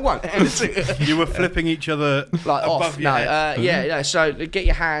 and a 1 and a 2. You were flipping each other Like above off, your no, head. yeah. So get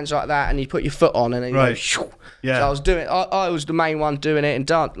your hands like that, and you put your foot on, and then you Right. go. Shoo. Yeah. So I was doing. I was the main one doing it in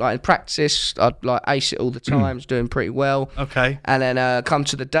dance, like in practice. I'd like ace it all the time. I was doing pretty well. Okay. And then come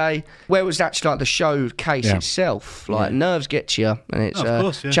to the day where it was actually like the showcase itself. Like nerves get you, and it's Of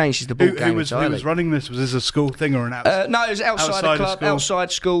course, yeah. changes the ball game Who was entirely. running this? Was this a school thing or an outside? No, it was outside the club, school?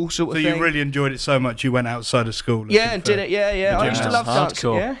 outside school sort So of you thing. really enjoyed it so much you went outside of school. Yeah, and did it. Yeah. I used to love dancing.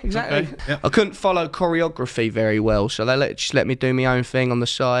 Hardcore. Yeah, exactly. Okay, yeah. I couldn't follow choreography very well, so they just let me do my own thing on the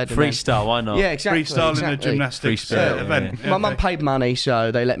side. and then- Freestyle, why not? Yeah, exactly. Freestyle in a exactly. gymnastics Freestyle, event. My mum paid money,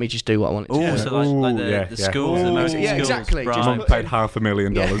 so they let me just do what I wanted to Oh, do. so like yeah, the yeah. schools, the music Yeah, schools. exactly. Right. Just Mum paid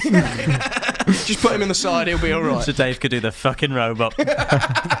 $500,000. Just put him in the side, he'll be all right. So Dave could do the fucking robot.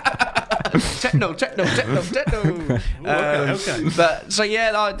 Techno. Okay. But so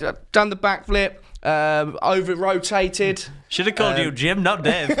yeah, I done the backflip, over rotated. Should have called you Jim, not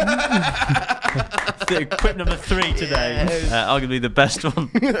Dave. Quip number 3 today. Arguably the best one.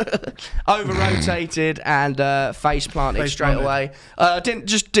 Over rotated and face planted Face straight planted. away. Didn't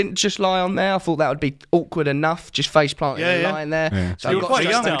just lie on there. I thought that would be awkward enough. Just face planted and Yeah. lying there. Yeah. So You I were got quite to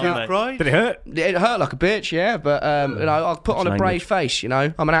young just when take you out- cried. Did it hurt? It hurt like a bitch, yeah. But you know, I put on a brave face. You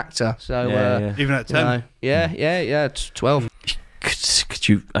know, I'm an actor, so Yeah. Even at you 10. know, yeah. It's 12. Could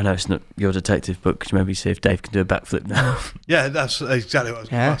you? I know it's not your detective, but could you maybe see if Dave can do a backflip now? Yeah, that's exactly what I was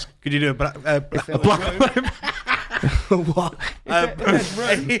going Yeah. to ask. Could you do a black What?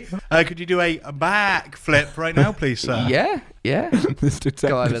 could you do a back flip right now, please, sir? Yeah. This detective's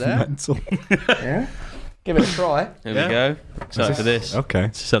over there. mental. Yeah. Give it a try. Here Yeah. we go. Excited for this. Okay.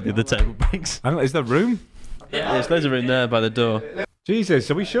 Just have the other table breaks. I don't know, is there room? Yeah, there's loads of room there by the door. Jesus,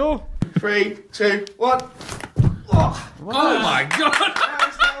 are we sure? 3, 2, 1. Oh my god!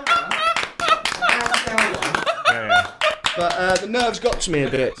 But the nerves got to me a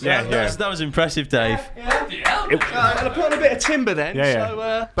bit. So, Yeah, yeah. That was impressive, Dave. and I put on a bit of timber then. Yeah.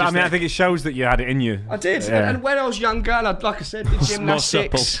 So But I mean, I think it shows that you had it in you. I did. Yeah. And when I was younger, and like I said, did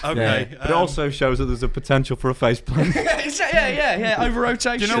gymnastics. Okay. But it also shows that there's a potential for a face plant. yeah. Over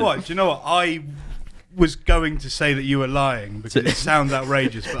rotation. Do you know what? I was going to say that you were lying because it sounds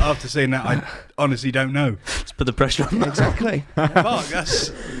outrageous, but after saying that, I honestly don't know. Let's put the pressure on. Exactly. Fuck,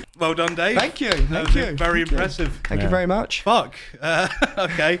 that's well done, Dave. Thank you. That Thank was you. very impressive. Thank you very much. Fuck.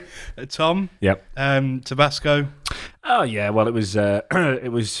 Okay. Tom. Yep. Tabasco. Oh yeah, well it was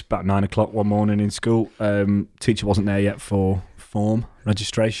about 9 o'clock one morning in school. Teacher wasn't there yet for form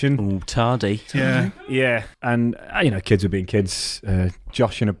registration. Ooh, tardy. Yeah. Yeah, and kids were being kids,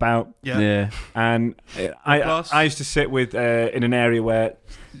 joshing about. Yeah. And Class. I used to sit with in an area where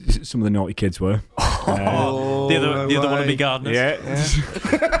some of the naughty kids were. The other one to be gardeners. Yeah.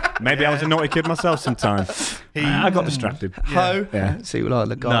 Maybe I was a naughty kid myself sometime. I got distracted. Hoe. Yeah. See, like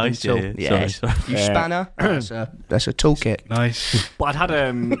the garden Nice, tool. yeah. Sorry. You Yeah. spanner. That's a toolkit. Nice. But I'd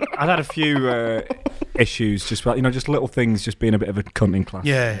had a few issues, just little things, just being a bit of a cunt in class.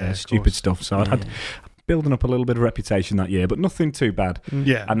 Yeah, of stupid course. stuff. So I'd had building up a little bit of reputation that year, but nothing too bad.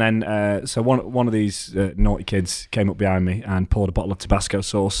 Yeah. And then, so one of these naughty kids came up behind me and poured a bottle of Tabasco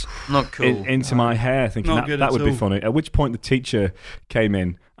sauce Not cool. into my hair, thinking Not good that at would be all. funny. At which point the teacher came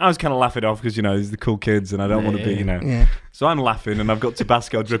in. I was kind of laughing off because these are the cool kids, and I don't want to be, Yeah. So I'm laughing, and I've got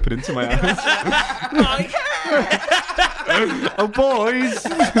Tabasco dripping into my eyes. Oh, boys!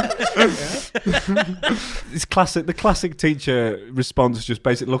 It's classic. The classic teacher response is just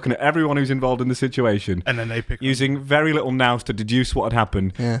basically looking at everyone who's involved in the situation, And then they pick using very little nous to deduce what had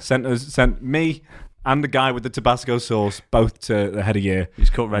happened. Yeah. Sent me and the guy with the Tabasco sauce both to the head of year.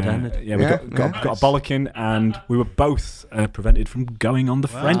 He's caught red-handed. Yeah, we Yeah, got a bollocking, and we were both prevented from going on the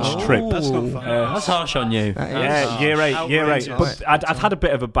French trip. That's not fun. That's harsh on you. Yeah, year eight. Outrageous. But I'd had a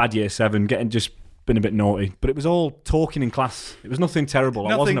bit of a bad year 7, been a bit naughty. But it was all talking in class. It was nothing terrible.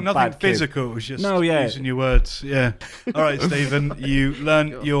 I wasn't a Nothing bad kid. physical. It was just No, yeah. using your words. Yeah. All right, Stephen. You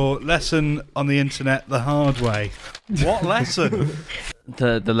learned your lesson on the internet the hard way. What lesson?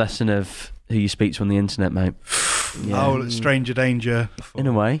 The lesson of who you speak to on the internet, mate. Yeah. Oh, stranger danger. In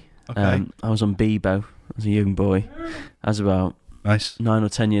a way. Okay. I was on Bebo as a young boy. I was about Nice. 9 or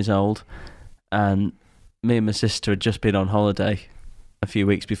 10 years old, and me and my sister had just been on holiday a few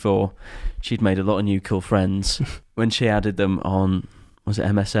weeks before. She'd made a lot of new cool friends. When she added them on, was it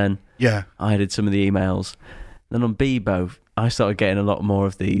MSN? Yeah. I added some of the emails. Then on Bebo, I started getting a lot more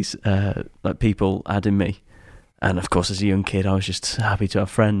of these, like people adding me. And of course, as a young kid, I was just happy to have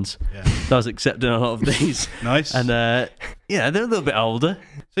friends. Yeah. So I was accepting a lot of these. Nice. And yeah, they're a little bit older.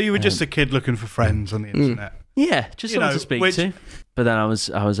 So you were just a kid looking for friends on the internet. Yeah, just You someone know, to speak which- to. But then I was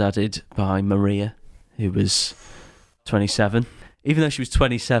added by Maria, who was 27. even though she was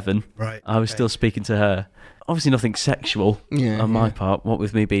 27, Right. I was still speaking to her. Obviously, nothing sexual on my part. What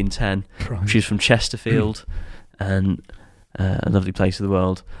with me being 10, she was from Chesterfield, and a lovely place of the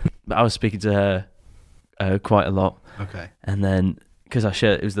world. But I was speaking to her quite a lot. Okay. And then, because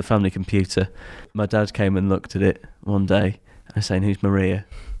it was the family computer, my dad came and looked at it one day. I was saying, "Who's Maria?"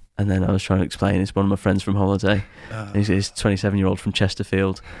 And then I was trying to explain it's one of my friends from holiday. He's a 27-year-old from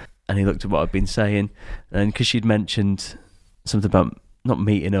Chesterfield, and he looked at what I'd been saying, and because she'd mentioned something about not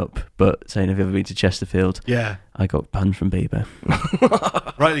meeting up, but saying, "Have you ever been to Chesterfield?" Yeah. I got banned from Bieber.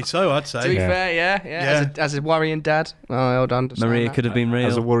 Rightly so, I'd say. To be fair, yeah. As a worrying dad, I would understand. Maria that. could have been real.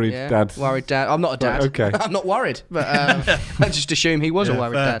 As a worried dad. Worried dad. I'm not a dad. Right, okay. I'm not worried, but I just assume he was a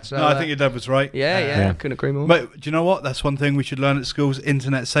worried fair. dad. So, No, I think your dad was right. I couldn't agree more. But do you know what? That's one thing we should learn at schools: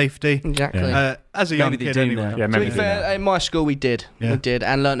 internet safety. Exactly. As a young Maybe they kid, do anyway. now. Yeah, To maybe be do fair, that. in my school we did,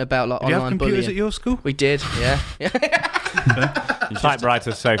 and learnt about like Did you have online computers bullying. at your school? We did, yeah.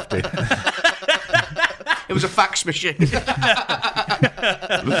 Typewriter safety. It was a fax machine.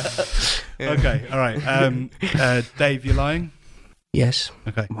 Okay, all right. Dave, you're lying. Yes.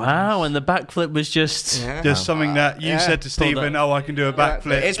 Okay. Wow, and the backflip was just... Just something that you said to Stephen, "Oh, I can do a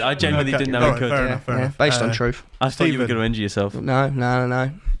backflip." I genuinely didn't know All he right, could. fair enough, fair enough. Based on truth. I thought you were Stephen. going to injure yourself.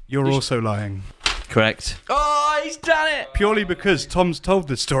 No. You're also lying. Correct. Oh, he's done it. Purely because Tom's told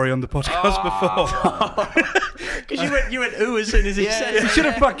this story on the podcast before. Because you went ooh as soon as he said it. You should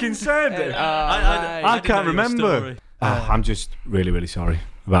have fucking said it. I didn't can't know your remember. story. I'm just really, really sorry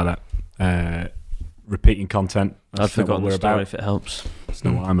about that. Repeating content. I'd That's not what forgotten we're the story about. if it helps. That's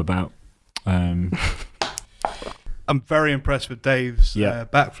not what I'm about. I'm very impressed with Dave's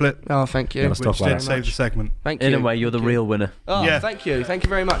backflip, Oh, thank you. Yeah, let's talk which about did it. save the segment. Thank you. In a way, you're the Thank you. real winner. Oh, Yeah. thank you. Thank you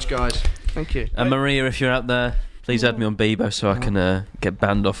very much, guys. Thank you. And Maria, if you're out there, please add me on Bebo so I can get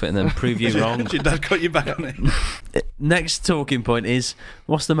banned off it and then prove you wrong. Your dad got you back on it. Next talking point is,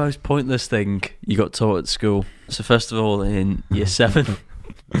 what's the most pointless thing you got taught at school? So first of all, in year 7,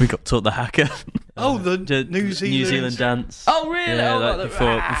 we got taught the haka. Oh, the New Zealand dance. Oh, really? Yeah, Oh, like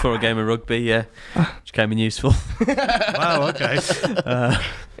like before a game of rugby, yeah, which came in useful. Wow. Okay.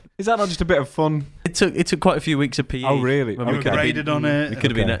 Is that not just a bit of fun? It took quite a few weeks of PE. Oh, really? when You we were could have graded been, on it. We could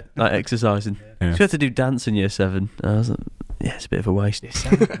have been like exercising. Yeah. So we had to do dance in year 7. I was like, yeah, it's a bit of a waste.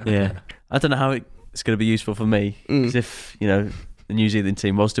 Yeah, I don't know how it's going to be useful for me. Because if the New Zealand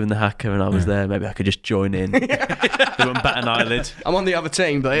team was doing the haka and I was there, maybe I could just join in. They wouldn't bat an eyelid. I'm on the other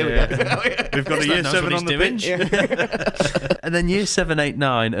team, but here we go. We've got a year knows 7 what on the he's doing. pitch. And then year 7, 8,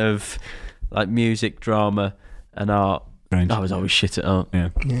 9 of like music, drama, and art. Strange. I was always shit at art. Yeah.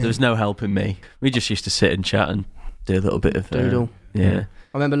 There was no helping me. We just used to sit and chat and do a little bit of Doodle. Yeah.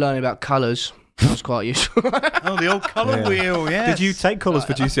 I remember learning about colours. That was quite useful. Oh, the old colour Yeah. wheel. Yeah. Did you take colours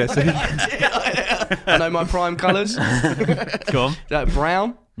for GCSE? I know my prime colours. Go on. Like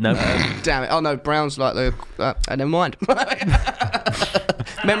brown. No. Damn it. Oh, no, brown's like the... never mind.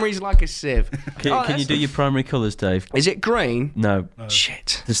 Memory's like a sieve. Can you do your primary colours, Dave? Is it green? No.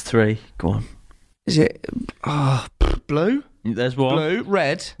 Shit. There's 3. Go on. Is it... blue? There's 1. Blue,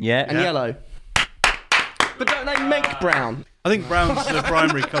 red, Yeah. and yellow. But don't they make brown? I think brown's the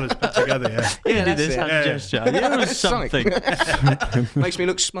primary colours put together. Yeah. Yeah, Do this that's hand it. gesture. Yeah, it was something. Makes me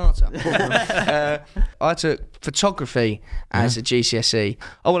look smarter. I took photography as a GCSE.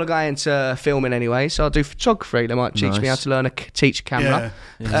 I want to go into filming anyway, so I'll do photography. They might teach me how Nice. to learn teach camera.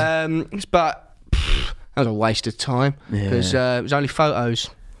 But that was a waste of time because it was only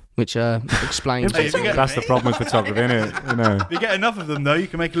photos, which explains. Hey, if you get- That's the problem with photography, isn't it? If you get enough of them, though, you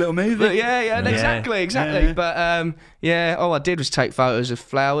can make a little movie. But exactly. Yeah. But all I did was take photos of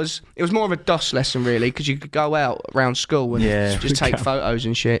flowers. It was more of a DOS lesson, really, because you could go out around school and just take photos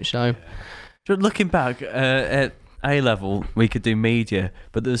and shit. So, But looking back at A level, we could do media,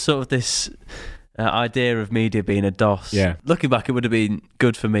 but there's sort of this idea of media being a DOS. Yeah. Looking back, it would have been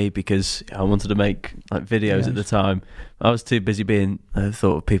good for me because I wanted to make like videos at the time. I was too busy being. I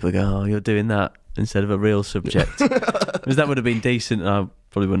thought people go, "Oh, you're doing that," instead of a real subject. Because that would have been decent, and I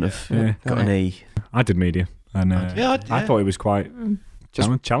probably wouldn't have got an E. I did media, and I thought it was quite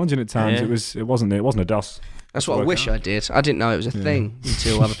challenging at times. Yeah. It wasn't a DOS. that's what I wish I did. I didn't know it was a thing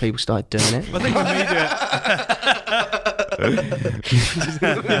until other people started doing it. I think the media.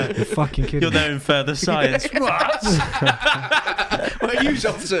 You're fucking kidding. You're there in further science. What? Where are you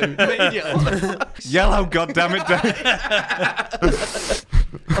off to? Media. Yellow, goddammit.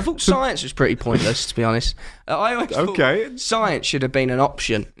 I thought science was pretty pointless, to be honest. I always thought science should have been an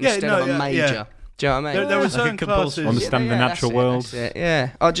option instead of a major. yeah. Do you know what I mean? There were certain compulsory. classes. Understand the natural that's world. That's it,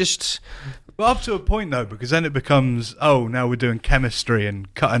 yeah. I just... But up to a point though, because then it becomes, now we're doing chemistry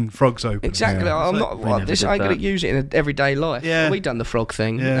and cutting frogs open. Exactly. Yeah. I'm We not. never This did I ain't gonna that. use it in everyday life. Yeah. We done the frog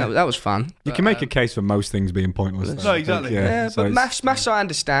thing. Yeah. That was fun. You But, can make a case for most things being pointless. though, No, I think, exactly. Yeah, so but it's- maths I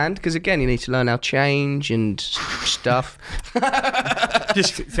understand because again you need to learn how change and stuff.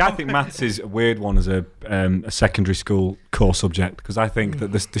 See, I think maths is a weird one as a secondary school core subject because I think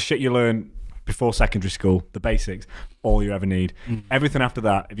that the shit you learn before secondary school, the basics, all you ever need. Everything after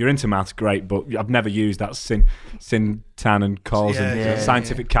that, if you're into maths, great, but I've never used that sin, tan and cos and Yeah.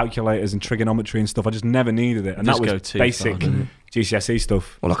 scientific calculators and trigonometry and stuff. I just never needed it. And Just that go was too basic far, doesn't GCSE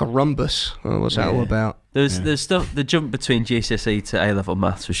stuff. Or like a rhombus. What's that all about? There's stuff. The jump between GCSE to A level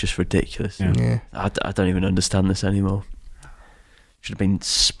maths was just ridiculous. Yeah. Yeah. I don't even understand this anymore. Should have been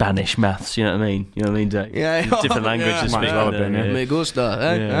Spanish maths. You know what I mean? You know what I mean, Dave? Yeah. Different languages. Might as well have been, yeah. Me gusta.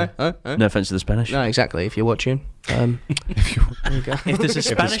 Eh? Yeah. Eh? Eh? No offense to the Spanish. No, exactly. If you're watching, there you go. If there's a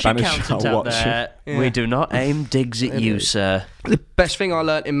Spanish Spanish accountant are out watching. there, Yeah. we do not aim digs at you, sir. The best thing I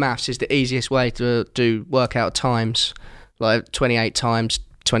learnt in maths is the easiest way to do work out times, like 28 times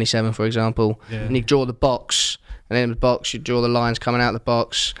 27, for example. Yeah. And you draw the box, and then in the box you draw the lines coming out of the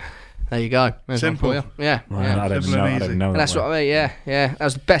box. There you go. There's one Simple. for you. Yeah. Well, yeah. I don't Simple know. and I don't easy. know. And that's what I mean. Yeah, yeah. That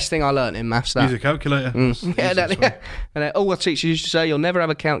was the best thing I learnt in maths. That. Use a calculator. Yeah, yeah. And all the teachers used to say, "You'll never have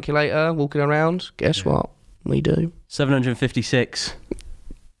a calculator walking around." Guess what? We do. 756.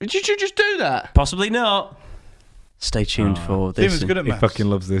 Did you just do that? Possibly not. Stay tuned for this. Stephen's good at He maths. fucking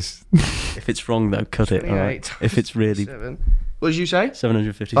loves this. If it's wrong, though, cut it. All right? 28. If it's really 7. What did you say?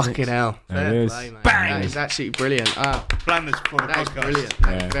 756. Fucking hell. There it Fair is. play, mate. Bang! That is absolutely brilliant. Ah, Plan this for the that is podcast. brilliant.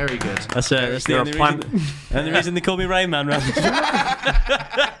 Yeah. That's very good. That's the You're a only plant. reason. Only reason they call me Rain Man. Right?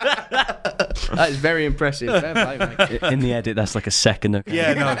 That is very impressive. Fair play, mate. In the edit, that's like a second. Okay?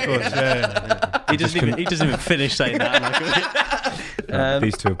 Yeah, no, of course. Yeah. He doesn't even finish saying that. Like,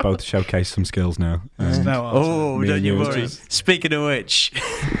 These two have both showcased some skills now. No, oh, Me don't and you you. worry. Speaking of which,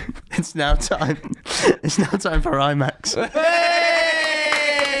 it's now time. It's now time for IMAX.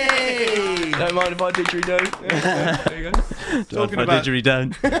 Don't mind if I didgeridoo. There you go. Talking I about-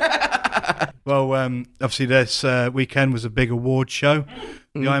 didgeridoo. Well, obviously this weekend was a big award show,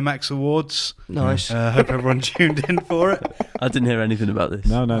 the IMAX Awards. Nice. Hope everyone tuned in for it. I didn't hear anything about this.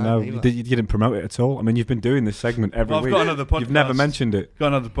 No. either. You didn't promote it at all. I mean, you've been doing this segment every Well, I've week. got another You've never podcast. mentioned it. Got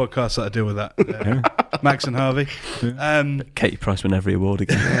another podcast that I deal with that. Yeah. Max and Harvey. Katie Price won every award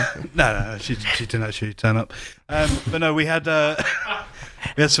again. No, she didn't actually turn up. But no, we had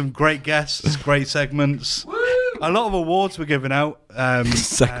some great guests, great segments. A lot of awards were given out.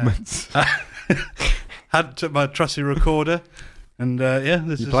 Segments. Took my trusty recorder, and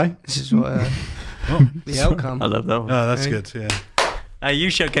this You is play? This is what the outcome. I love that one. Oh, that's good. Yeah, Hey, you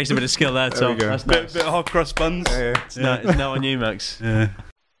showcased a bit of skill there, Tom. we go. That's bit nice. of hot cross buns. It's now on you, Max. Yeah.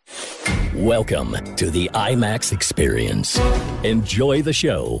 Welcome to the IMAX experience. Enjoy the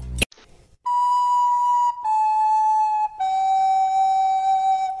show.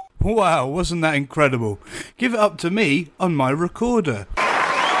 Wow, wasn't that incredible? Give it up to me on my recorder.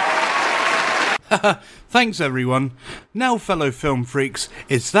 Thanks everyone. Now fellow film freaks,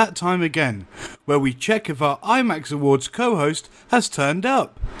 it's that time again, where we check if our IMAX Awards co-host has turned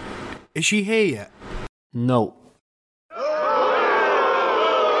up. Is she here yet? No.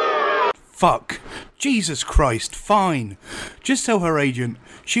 Fuck. Jesus Christ, fine. Just tell her agent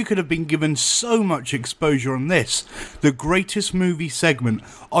she could have been given so much exposure on this, the greatest movie segment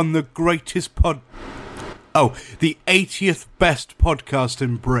on the greatest the 80th best podcast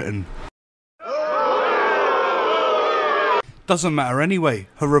in Britain. Doesn't matter anyway,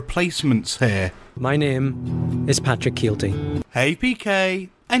 her replacement's here. My name is Patrick Keelty. Hey PK.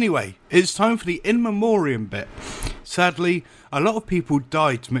 Anyway, it's time for the in memoriam bit. Sadly, a lot of people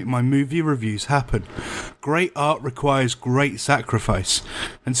died to make my movie reviews happen. Great art requires great sacrifice,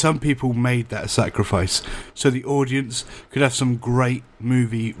 and some people made that sacrifice so the audience could have some great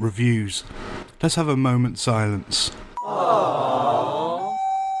movie reviews. Let's have a moment's silence. Aww.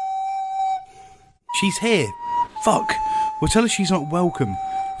 She's here. Fuck. We'll tell her she's not welcome.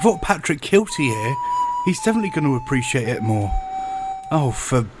 We've got Patrick Kilty here. He's definitely going to appreciate it more. Oh,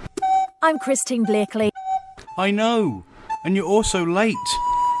 for... I'm Christine Blakely. I know. And you're also late.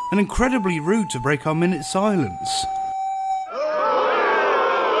 And incredibly rude to break our minute silence.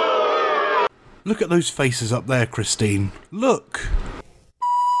 Look at those faces up there, Christine. Look.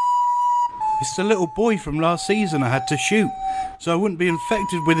 It's the little boy from last season I had to shoot, so I wouldn't be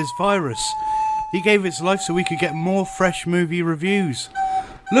infected with his virus. He gave his life so we could get more fresh movie reviews.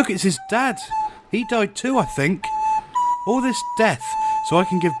 Look, it's his dad. He died too, I think. All this death so I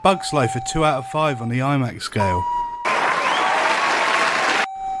can give Bugs Life a 2 out of 5 on the IMAX scale.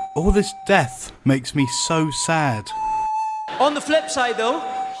 All this death makes me so sad. On the flip side, though,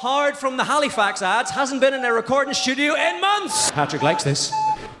 Hard from the Halifax ads hasn't been in a recording studio in months. Patrick likes this.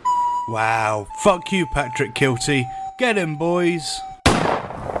 Wow. Fuck you, Patrick Kilty. Get him, boys.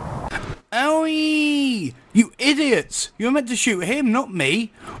 Owie! You idiots! You were meant to shoot him, not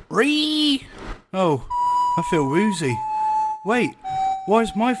me. Ree! Oh, I feel woozy. Wait, why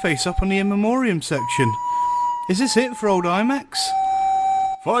is my face up on the in memoriam section? Is this it for old IMAX?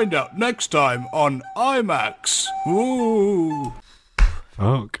 Find out next time on IMAX. Ooh.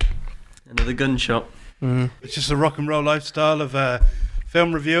 Fuck. Another gunshot. It's just a rock and roll lifestyle of a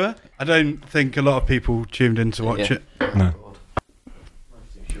film reviewer. I don't think a lot of people tuned in to watch it. No.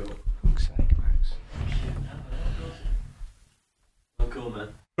 Cool, man.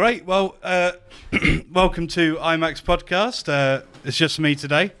 Great. Well, welcome to IMAX podcast. It's just me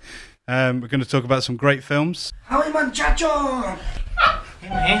today. We're going to talk about some great films. Howie muchacho!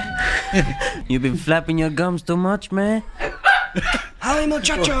 You've been flapping your gums too much, man. Howie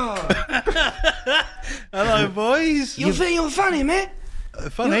muchacho! Hello, boys. You think you're funny, man?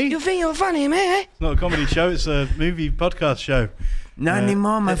 Funny? You think you're funny, man? It's not a comedy show. It's a movie podcast show. Not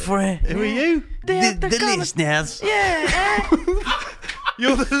anymore, my friend. Who are you? The listeners. Yeah,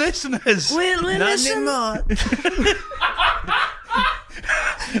 You're the listeners. we're Not listening. anymore.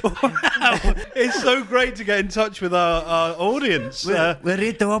 Wow. It's so great to get in touch with our audience. We're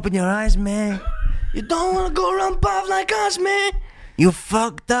ready to open your eyes, man. You don't want to go around path like us, man. You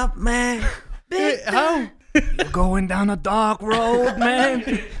fucked up, man. How? You're going down a dark road, man.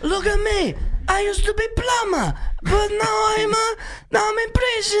 Look at me. I used to be plumber, but now I'm in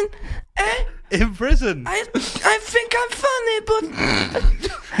prison. Eh? In prison? I think I'm funny, but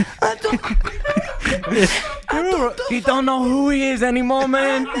I don't. He don't know who he is anymore,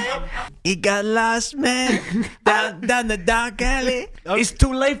 man. He got lost, man. down the dark alley. It's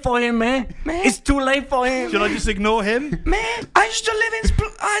too late for him, man. It's too late for him. Should I just ignore him? Man, I used to live in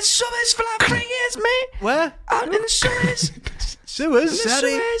Suez for like 3 years, man. Where? Out in the Suez. Sewers?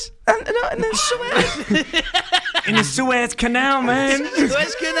 Suez. And the Suez. In the Suez Canal, man.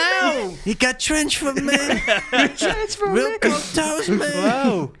 Suez Canal. He got trench for man. Real cold toes, man.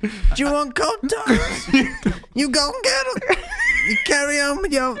 Wow. Do you want cold toes? You go and get them. You carry on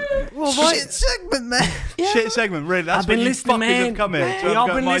with your shit segment, man. Shit segment, really? That's I've been when you listening, fuckers man. have come here to Y'all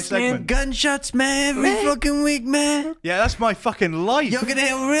have been my listening. segment. Gunshots, man, every fucking week, man. Yeah, that's my fucking life. You're gonna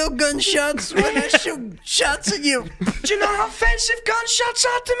have real gunshots when I shoot shots at you. Do you know how offensive gunshots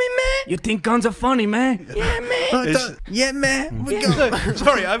are to me, man? You think guns are funny, man? Yeah, man. Yeah, man. We go.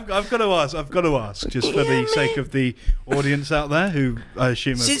 Sorry, I've got to ask, just for the sake of the audience out there, who I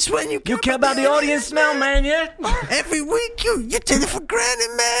assume have... Since when you care about the audience now, man, yeah? Every week you take it for granted,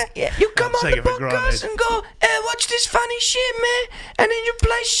 man. Yeah, you come on take the it for podcast granted. and go, hey, watch this funny shit, man. And then you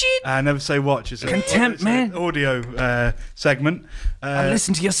play shit. I never say watch. It's Contempt, it's man. an audio segment. I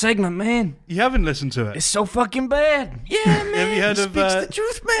listened to your segment, man. You haven't listened to it. It's so fucking bad. Yeah, man. Have you heard of the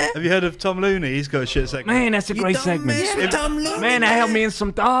truth, man. Have you heard of Tom Looney? He's got a shit segment. Man, that's a great segment. mess with Tom Looney, Man, that helped me in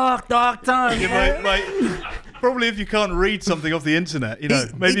some dark times. Yeah, mate, probably if you can't read something off the internet, you know,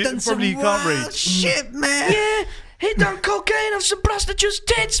 maybe probably you can't read. Shit, man. Yeah, he done cocaine on some prostitutes'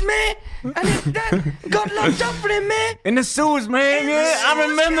 tits, man. And that got locked up for him, man. In the sewers, man, yeah. I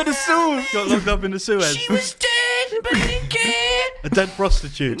remember the sewers. Got locked up in the Suez. She was dead, but he didn't care. A dead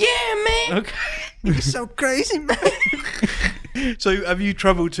prostitute. Yeah, man. Okay. You're so crazy, man. So, have you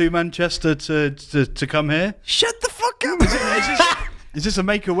travelled to Manchester to come here? Shut the fuck up. Is this a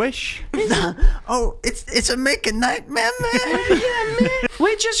make-a-wish? Oh, it's a making nightmare, man. Yeah, man.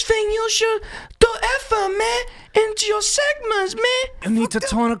 We just think you should do effort, man, into your segments, man. You need to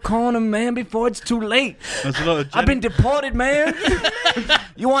turn a corner, man, before it's too late. That's a lot of I've been deported, man.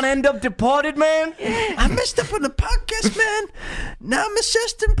 You want to end up deported, man? I messed up on the podcast, man. Now I'm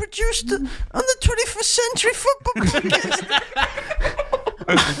assistant producer on the 21st Century Football Podcast.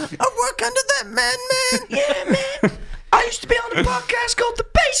 I work under that man. Yeah, man. I used to be on a podcast called The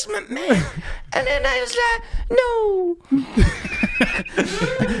Basement, man. And then I was like, no.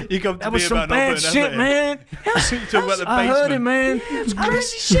 You come to That me was some about not bad putting shit, effort in. man. You talk about the I heard it, basement. man. It's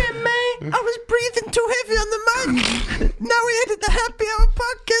crazy shit, man. I was breathing too heavy on the mic. Now we edit the Happy Hour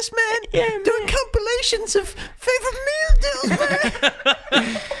podcast, man. Yeah, Doing compilations of favorite meal deals,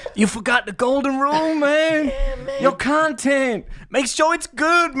 man. You forgot the golden rule, man. Yeah, man. Your content. Make sure it's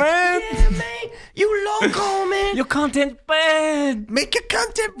good, man. Yeah, man. You loco, man. Your content's bad. Make your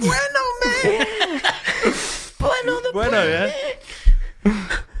content bueno, man. Bueno, the Bueno, yeah. man.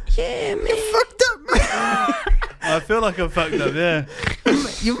 Yeah, man. Fucked up, man. I feel like I'm fucked up, yeah.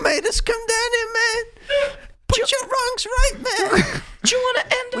 You made us come down here, man. Put your wrongs right, man. Do you want to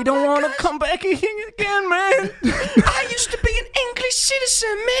end up We don't want to us? come back again, man. I used to be an English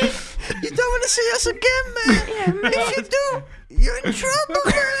citizen, man. You don't want to see us again, man? Yeah, man. If you do, you're in trouble,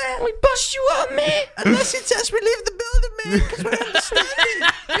 man. We bust you up, man. Unless it's us, we leave the building, man, because we're understanding,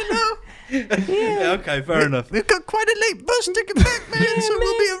 you know? Yeah, okay, fair enough. We've got quite a late bus to get back, man, so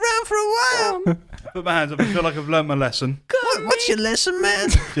we'll be around for a while. Put my hands up. I feel like I've learned my lesson. What's your lesson, man?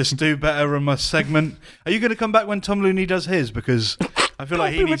 Just do better on my segment. Are you going to come back when Tom Looney does his? Because I feel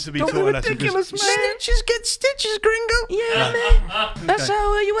like he needs to be taught a lesson. ridiculous, man. Snitches get stitches, gringo. Yeah, man. That's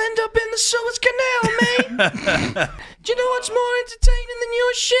how you end up in the Suez Canal, man. Do you know what's more entertaining than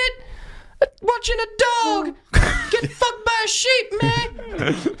your shit? Watching a dog get fucked by a sheep, man.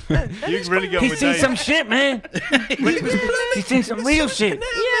 You really got He's with seen Dave. some shit, man. He's seen some real shit.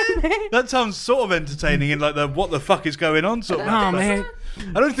 Yeah, man. That sounds sort of entertaining in like the what the fuck is going on sort of. Oh, man.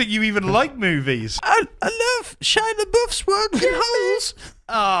 I don't think you even like movies. I love Shia LaBeouf's work in Holes.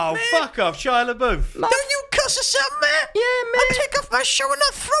 Oh, fuck off, Shia LaBeouf. Don't you cuss us out, man. Yeah, man. I'll take off my shoe and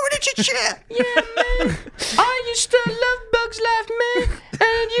I'll throw it at your chair. Yeah, man. I used to love Bugs Life, man.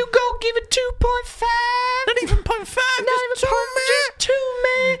 And you go give it 2.5. Not even 0.5. Not even 2, man. Just 2,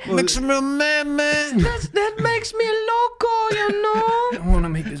 man. Makes me real mad, man. That makes me loco, you know. I want to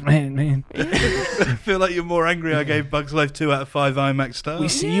make this man. I feel like you're more angry I gave Bugs Life 2 out of 5 IMAX stars. We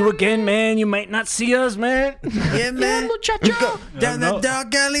see you again, man. You might not see us, man. Yeah, man. We go down that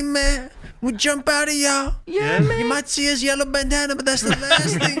dark alley, man. We jump out of y'all. Yeah, man. You might see us yellow bandana, but that's the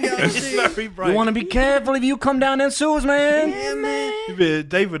last thing y'all It's see. very bright. You want to be careful if you come down them sewers, man. Yeah, man.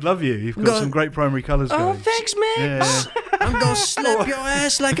 Dave would love you. You've got some great primary colours going. Oh, thanks, man. Yeah. I'm gonna slap your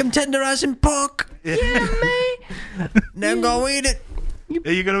ass like I'm tenderizing pork. Yeah, man. Now I'm gonna eat it.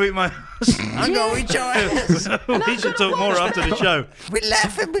 Are you going to eat my... I'm gonna eat your ass. We should talk more after the show. We're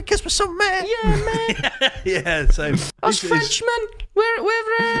laughing because we're so mad. Yeah, man. Yeah, same. Us Frenchmen, we're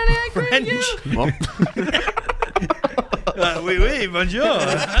really angry with you. Oui, bonjour.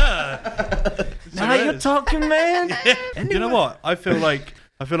 Now you're talking, man. You know what? I feel like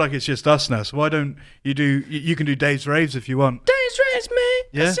it's just us now. So why don't you do? You can do Dave's raves if you want. Dave's raves, man.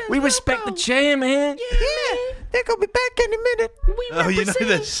 Yeah. We respect the chair, man. Yeah. They're gonna be back any minute. Oh, you know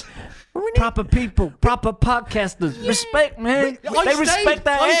this. Proper people, proper podcasters. Respect, man. They respect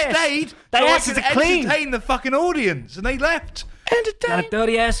their I ass. stayed. Their so I asses could are clean. entertain the fucking audience, and they left. Got a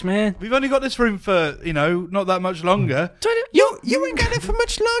dirty ass, man. We've only got this room for not that much longer. You ain't got it for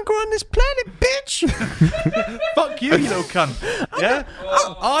much longer on this planet, bitch. Fuck you, little cunt. Yeah.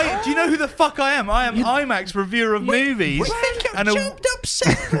 Do you know who the fuck I am? I am IMAX reviewer of movies. We think you're and a- jumped up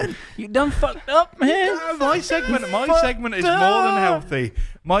segment. You done fucked up, man. No, my segment is more than healthy.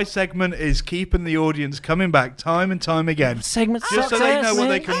 My segment is keeping the audience coming back time and time again. Segment Just so sucks they ass, know what man.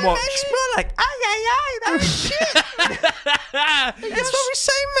 they can watch. It's more like that's shit. That's what we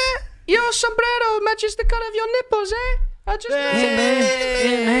say, man. Your sombrero matches the color of your nipples, eh? I just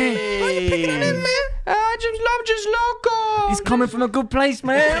man. Why you picking on him, man? I'm just loco. He's coming from a good place,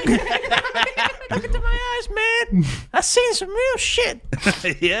 man. Look into my eyes, man. I seen some real shit.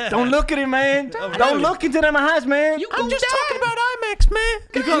 Yeah. Don't look at him, man. Don't look into them eyes, man. I'm just talking about IMAX, man.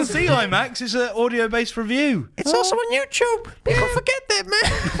 You can't see IMAX. It's an audio-based review. It's also on YouTube. People forget that,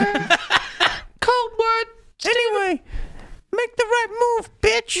 man. Cold word. Anyway, make the right move,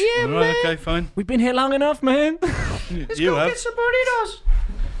 bitch. Yeah, Right, okay, fine. We've been here long enough, man. You have. Get some burritos.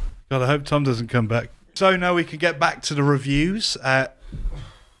 God, I hope Tom doesn't come back. So now we can get back to the reviews. You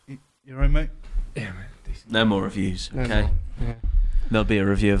right, mate? No more reviews. Okay. Yeah. There'll be a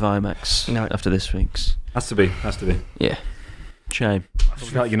review of IMAX after this week's. Has to be. Yeah. Shame. I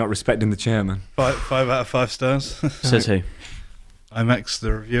feel like you're not respecting the chairman. 5 out of 5 stars. Says who? IMAX,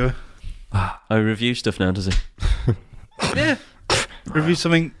 the reviewer. Oh, review stuff now, does he? Yeah. Review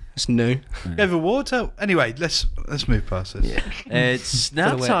something. It's new. Gave awards out. Anyway, let's move past this. Yeah. It's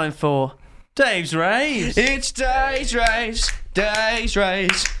now the time for Dave's Raves. It's Dave's raves.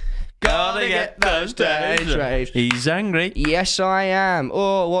 Gotta get those Dave's raves. He's angry. Yes, I am.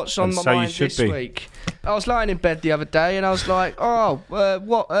 Oh, what's on And my so you mind should this be. week? I was lying in bed the other day and I was like,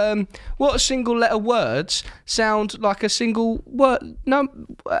 what single letter words sound like a single word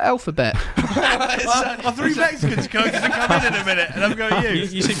alphabet? I threw Mexicans coach to come in a minute, and I'm going,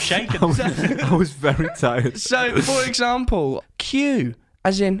 You seem shaken. I was very tired. So, for example, Q,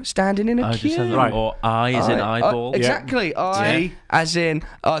 as in standing in a queue. Right. Or I as in eyeball. Exactly. I, D. as in,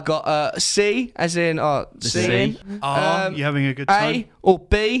 I got C, as in seeing. you having a good time? A or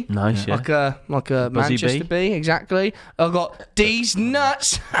B. Nice, yeah. Like a Buzzy Manchester B. Exactly. I got D's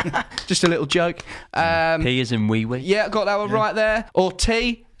nuts. Just a little joke. P as in wee wee. Yeah, got that one right there. Or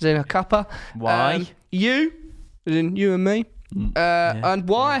T, as in a cuppa. Y. U, as in you and me. And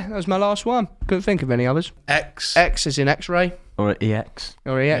Y. That was my last one. Couldn't think of any others. X. X is in X-ray. Or EX.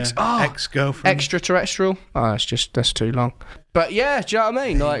 Or EX. Yeah. Oh, Ex-girlfriend. extraterrestrial. Oh, that's too long. But yeah, do you know what I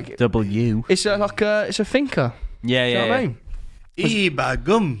mean? Like, W. it's it's a thinker. Yeah, Do you know what I mean?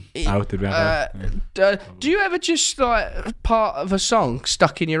 Ibagum. How did we have that? Do you ever just like part of a song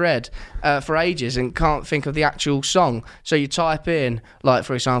stuck in your head for ages and can't think of the actual song? So you type in, like,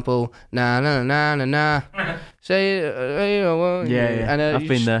 for example, na na na na na. Say, Yeah. and I've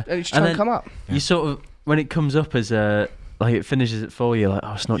been there. And it just And don't then come up. You sort of, when it comes up as a, like, it finishes it for you, like,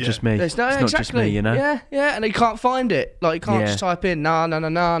 oh, it's not just me. It's not just exactly. me, you know? Yeah, and you can't find it. Like, you can't just type in na na na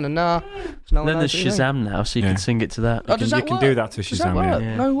na na na. Then there's Shazam now, so you can sing it to that. Oh, does You that can work? do that to Does that Shazam, work?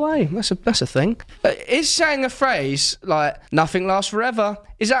 yeah. No way. That's a thing. Is saying a phrase like "nothing lasts forever"?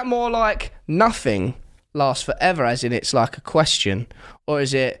 Is that more like "nothing lasts forever," as in it's like a question, or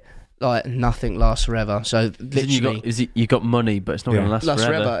is it like "nothing lasts forever"? So literally, you got money, but it's not going to last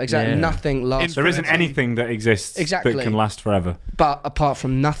forever. Exactly. Yeah. Nothing lasts. There isn't anything that exists Exactly. that can last forever. But apart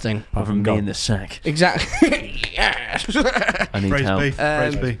from nothing. Apart from me in the sack. Exactly. Yes. I need Praise help. be.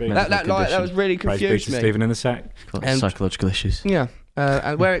 Praise be. That was really Praise be confused to me. Stephen in the sack. Got And- psychological issues. Yeah.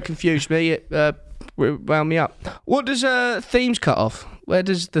 And where it confused me, it wound me up. What does themes cut off? Where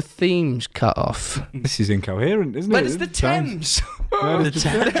does the themes cut off? This is incoherent, isn't Where it? does the It sounds- Thames? Where does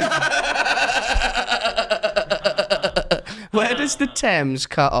the Where does the Thames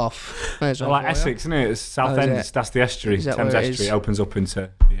cut off? There's one like for you. Essex, isn't it? It's South Oh, is End. it? That's the estuary. Is that Thames where it estuary is? opens up into.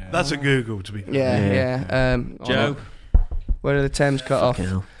 That's a Google, to be fair. Yeah. Joe. Where do the Thames cut off? Fucking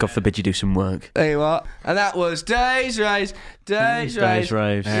hell. God forbid you do some work. There you are. And that was Days Raves. Days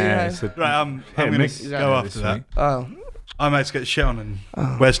Raves. Yeah, it's a- Right, I'm Hit going and to miss go after this that. week. Oh. I might get shit on, and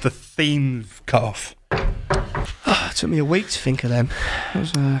where's the theme cut off? It took me a week to think of them. It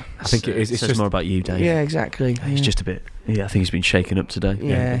was, I think it is. It It's says just more about you, Dave. yeah, exactly. He's just a bit. Yeah, I think he's been shaken up today.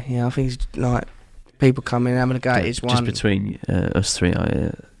 Yeah, I think it's like people coming having a go at his Just one. between us three,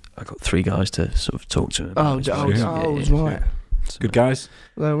 I got three guys to sort of talk to him. Oh, right. good guys,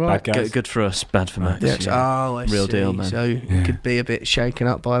 Well, right. bad guys. Good for us, bad for Max. Yeah. Oh, I Real see. deal, man. So you could be a bit shaken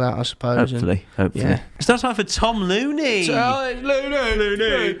up by that, I suppose. Hopefully. Yeah. It's now time for Tom Looney.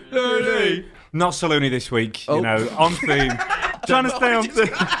 Looney. Not so loony this week. Oh. You know, on theme. Trying to stay on theme.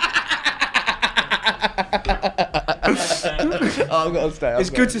 Oh, I've got to stay. It's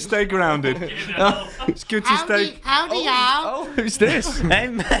good to stay grounded. It's good to stay. Howdy, y'all. Oh, who's this?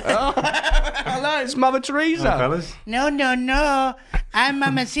 Hello, it's Mother Teresa. Hi, fellas. No. I'm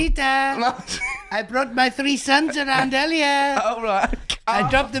Mamacita. I brought my 3 sons around earlier. All right. I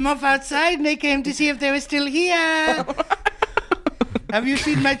dropped them off outside and they came to see if they were still here. Have you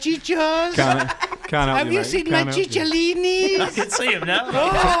seen my chichos? Can't help Have you mate. seen Can't my help you. chicholinis? I can see him now.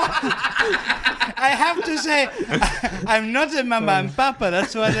 I have to say, I'm not a mama and papa.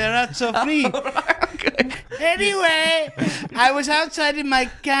 That's why they're out so free. Anyway, I was outside in my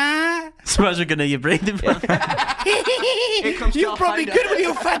car. Suppose we're gonna hear you breathing. You probably could with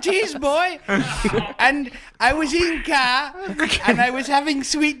your fatties, boy. And I was in car, and I was having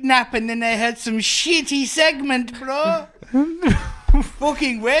sweet nap, and then I heard some shitty segment, bro.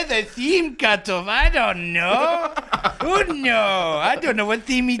 Fucking where the theme cut off, I don't know. Who know? I don't know what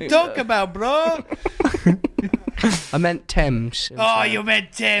theme he talk about, bro. I meant Thames. Oh, you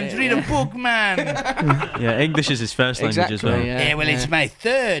meant Thames. Read a book, man. Yeah, English is his first language as well. Exactly, Yeah, well, it's my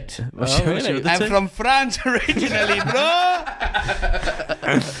third. What's your other I'm two? from France originally, bro.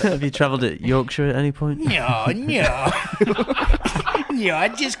 Have you travelled at Yorkshire at any point? No. No, I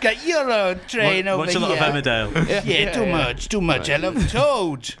just got Euro train over Watch here. a lot of Emmerdale. Yeah, too much. I love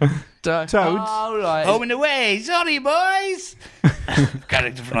Toad. Toads. Oh, right. Home and away. Sorry, boys.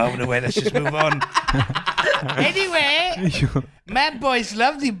 Character from Home and Away. Let's just move on. Anyway, Mad Boys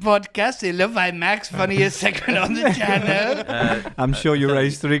love the podcast. They love IMAX, funniest segment on the channel. I'm sure you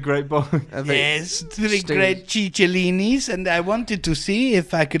raised 3 great boys. Yes, 3 great cicciolinis, and I wanted to see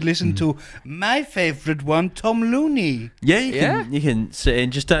if I could listen to my favorite one, Tom Looney. Yeah, you can sit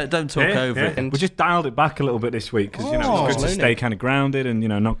in. Just don't talk over it. We just dialed it back a little bit this week because it's good to stay kind of grounded and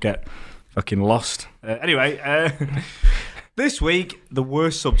not get fucking lost. Anyway, this week the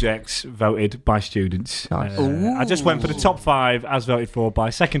worst subjects voted by students. Nice. I just went for the top 5 as voted for by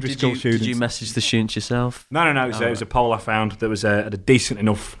secondary school students. Did you message the students yourself? No. It was a poll I found that was at a decent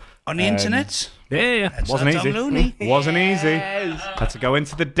enough. On the internet? Yeah. Wasn't not easy. Tom Looney. Wasn't easy. Had to go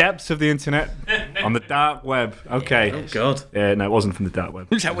into the depths of the internet on the dark web. Okay. Oh, God. Yeah, no, it wasn't from the dark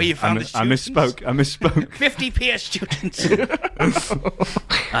web. Is that where you found the I students? I misspoke. 50 peer students.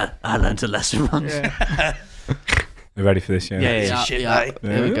 I learned a lesson once. It We're ready for this, yeah? Yeah.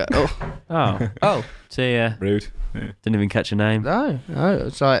 Here we go. Oh. See ya. Rude. Yeah. Didn't even catch your name. No.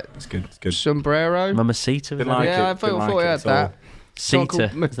 It's like It's good. It's good. sombrero. Mamacita. Didn't like Yeah, it. I thought Didn't we like it had at all. that. Someone Sita. called Is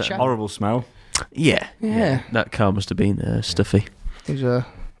that- Machado. Horrible smell. Yeah. Yeah. That car must have been stuffy. He's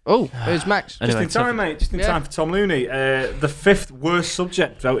there's Max. Anyway, Just in time, mate. Just in Yeah. time for Tom Looney. The 5th worst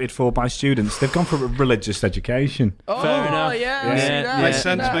subject voted for by students. They've gone for religious education. Fair enough. Yeah, Yeah. I see that. Makes I see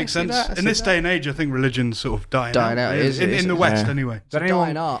sense. that, Makes I see sense. that, I In this see day and age, I think religion's sort of dying out. It is, in the West, Yeah. anyway. Did that.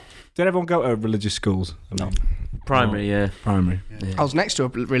 Dying art. everyone go to religious schools? I mean, Primary, yeah. primary. I was next to a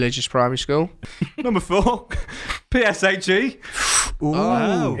religious primary school. Number 4, PSHE. Ooh.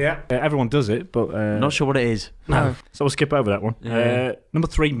 Wow. Yeah, everyone does it, but Not sure what it is. no. So we'll skip over that one. Yeah. Number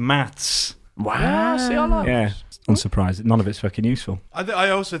 3, maths. Wow. See, I like Yeah, unsurprised. None of it's fucking useful. I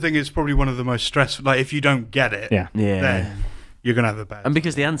also think it's probably one of the most stressful. Like, if you don't get it, Yeah. Yeah. then you're gonna have a bad. And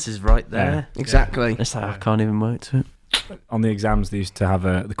because the answer's right there. Exactly. It's like, I can't even work to it. On the exams, they used to have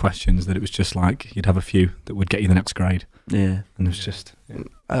the questions that it was just like you'd have a few that would get you the next grade, Yeah. and it was just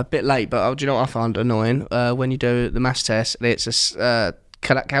A bit late, but do you know what I found annoying? When you do the maths test, and it's a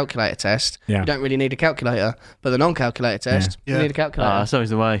calculator test. Yeah. You don't really need a calculator, but the non-calculator test, Yeah. you need a calculator. That's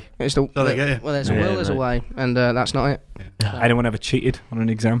always the way. It's the, So they get you. Well, there's a Yeah, will, there's a right. way, and that's not it. Anyone ever cheated on an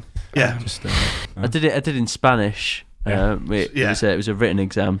exam? Yeah. Just I did in Spanish. Yeah. It was a written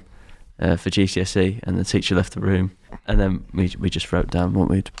exam for GCSE, and the teacher left the room, and then we just wrote down what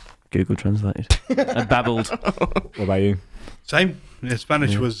we'd Google translated and babbled. what about you? Same. Yeah,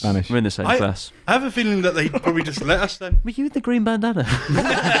 Spanish was. Spanish. We're in the same class. I have a feeling that they probably just let us then. Were you the green bandana?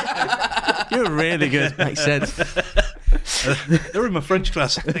 You're really good. Makes sense. Uh, They were in my French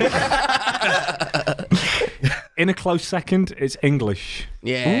class. I think. In a close second, it's English.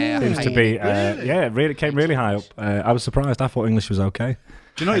 Yeah. Seems to be, it came really high up. I was surprised. I thought English was okay.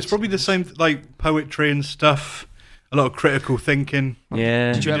 Do you know it's probably the same like poetry and stuff. A lot of critical thinking.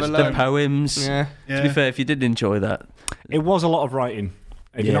 Yeah. Did you ever the learn- poems? Yeah. To be fair, if you did enjoy that, It was a lot of writing.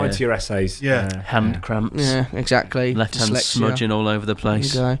 If you're not Yeah. into your essays, Yeah. hand cramps, Yeah, exactly. left hand Dyslexia. smudging all over the There you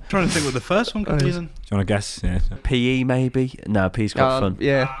place. go. Trying to think what the first one could be then. Do you want to guess? Yeah. PE maybe? No, PE's quite fun.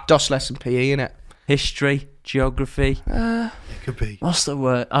 Yeah, DOS lesson PE, innit? History, geography. It could be. What's the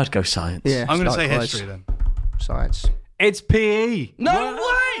word? I'd go science. Yeah. I'm going to say likewise. history then. Science. It's PE. No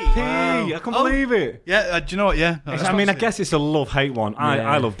way! PE. I can't believe it. Yeah, do you know what? Yeah. I guess it's a love-hate one.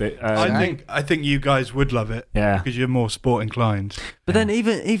 I loved it. I think you guys would love it. Yeah. Because you're more sport inclined. But then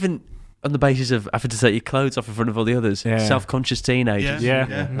even on the basis of having to take your clothes off in front of all the others, Yeah. self-conscious teenagers. Yeah.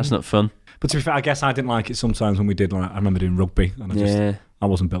 That's not fun. But to be fair, I guess I didn't like it sometimes when we did. Like, I remember doing rugby, and I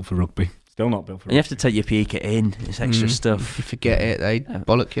wasn't built for rugby. Still not built for And you rugby. have to take your PE kit in. It's extra stuff. If you forget it, they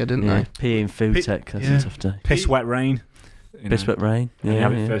bollock you, didn't Yeah. they? PE and food P- tech. That's yeah. a tough day. Piss wet rain. You Piss know, wet rain. and you Yeah.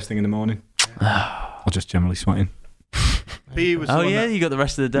 have it first thing in the morning. Or just generally sweating. PE was the Oh one yeah, that- you got the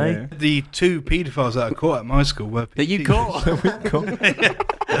rest of the day. Yeah. the two paedophiles that I caught at my school were That you PE caught.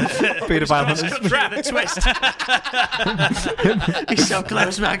 Paedophile hunters. twist. He's so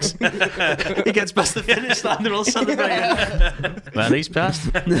close, Max. He gets past the finish line. They're all celebrating. Well, he's passed.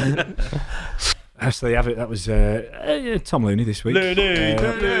 So they have it. That was Tom Looney this week.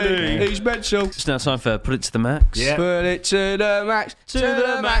 Looney. He's mental. It's now time for Put It to the Max. Yeah. Put it to the max. To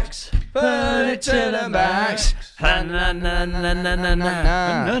the max. Put it to the max. Na, na, na, na, na, na,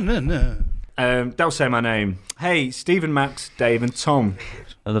 na. No. Don't say my name. Hey, Stephen, Max, Dave, and Tom.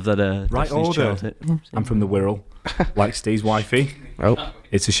 I love that. Right Destiny's order. Child hit. I'm from the Wirral, like Steve's wifey. Oh.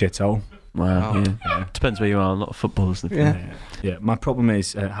 It's a shithole. Wow. Yeah. Depends where you are. A lot of footballers. Yeah. My problem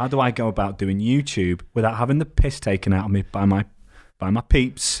is, how do I go about doing YouTube without having the piss taken out of me by my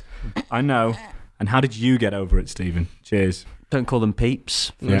peeps? I know. And how did you get over it, Stephen? Cheers. Don't call them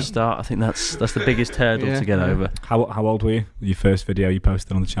peeps for Yeah. a start. I think that's the biggest hurdle Yeah. to get over. How old were you? Your first video you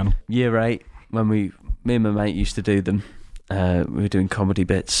posted on the channel? Year 8, when me and my mate used to do them. We were doing comedy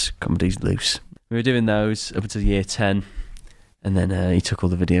bits. Comedy's loose. We were doing those up until year 10. And then he took all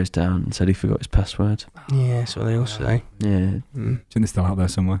the videos down and said he forgot his password. Yeah, that's what they all say. Yeah. Do you think they're still out there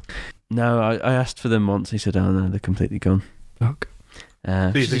somewhere? No, I asked for them once. He said, oh no, they're completely gone. Fuck. Do you It's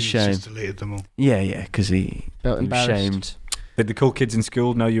a think he's shame. just deleted them all? Yeah, because he Felt was embarrassed. shamed. Did the cool kids in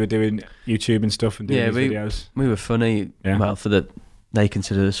school know you were doing YouTube and stuff and doing Yeah, these videos? We were funny. Yeah. Well, they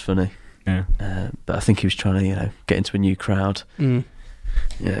considered us funny. Yeah. But I think he was trying to, get into a new crowd. Mm.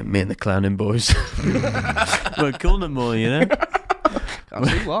 Yeah, me and the clowning boys. We're cool no more, Can't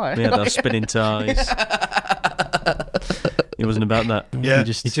see why. We had our spinning ties. It wasn't about that. Yeah. You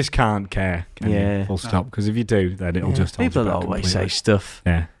just, You just can't care. Can Yeah. You? Full stop. Because if you do, then it'll just hold people you back always say completely. stuff,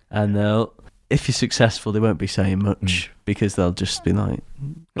 Yeah. and they'll if you're successful, they won't be saying much because they'll just be like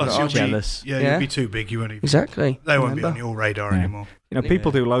jealous. You'll be too big. You won't even. Exactly. They won't be on your radar anymore. You know,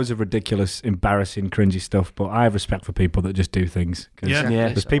 people do loads of ridiculous, embarrassing, cringy stuff, but I have respect for people that just do things.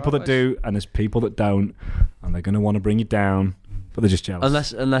 There's people that do, and there's people that don't, and they're going to want to bring you down, but they're just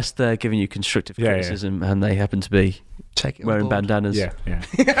jealous. Unless they're giving you constructive criticism and they happen to be wearing bandanas. Yeah.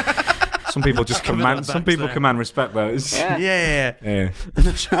 Some people just command. Some people command respect, though. Yeah.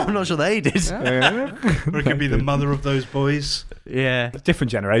 I'm not sure they did. Or it could be the mother of those boys. Yeah, different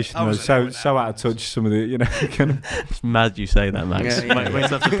generation. Though, so out of touch. Some of the, kind of. It's mad you say that, Max. Wait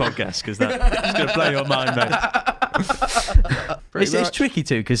till after the podcast because that's going to blow your mind, mate. It's tricky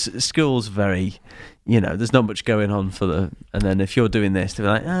too because school's very. There's not much going on and then if you're doing this, they're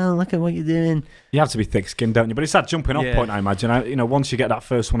like, oh, look at what you're doing. You have to be thick-skinned, don't you? But it's that jumping off point, I imagine. Once you get that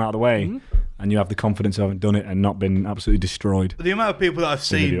first one out of the way, and you have the confidence of having done it and not been absolutely destroyed. The amount of people that I've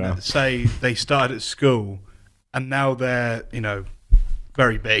seen say they started at school and now they're,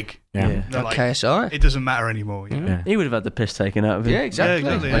 very big. Yeah. Like KSI. It doesn't matter anymore. He would have had the piss taken out of him. Yeah,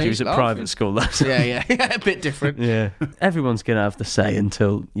 exactly. He was at private school. Yeah, a bit different. Yeah. Everyone's going to have the say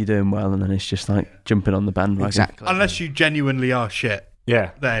until you're doing well, and then it's just like jumping on the bandwagon. Exactly. Unless you genuinely are shit.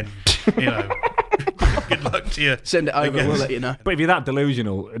 Yeah. Then, good luck to you. Send it over, we'll let you know. But if you're that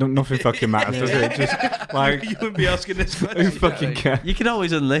delusional, nothing fucking matters, does it? Just like you wouldn't be asking this question. Who fucking cares? You can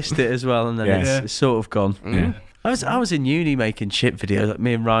always unlist it as well, and then it's sort of gone. Yeah. I was in uni making shit videos. Like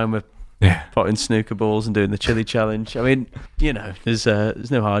me and Ryan were potting snooker balls and doing the chili challenge. I mean, there's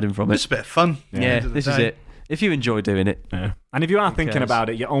no hiding from it. It's a bit of fun. Yeah, this is it. If you enjoy doing it, and if you are thinking about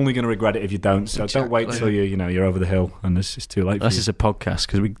it, you're only going to regret it if you don't. So don't wait till you're over the hill and it's too late. This is a podcast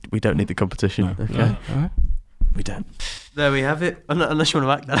because we don't need the competition. No. Okay, we don't. There we have it. Unless you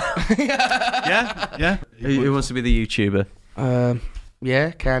want to act that. Yeah. Who wants to be the YouTuber?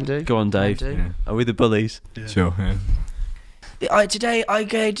 Yeah, can do. Go on, Dave. Yeah. Are we the bullies? Yeah. Sure. Yeah. Today I'm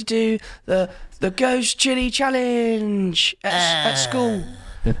going to do the ghost chili challenge at school.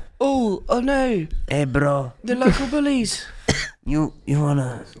 Oh no! Hey, bro. The local bullies. You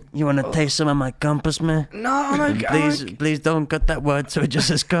wanna taste some of my compass, man? No, I'm okay. Please don't cut that word so it just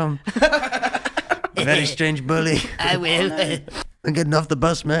says come. Very strange bully. I will. I'm getting off the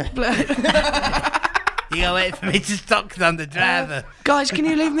bus, man. You gotta wait for me to stop because I'm the driver. Guys, can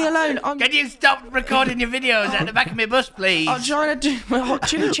you leave me alone? Can you stop recording your videos at the back of my bus, please? I'm trying to do my hot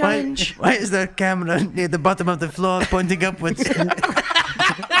chili challenge. Why is there a camera near the bottom of the floor pointing upwards?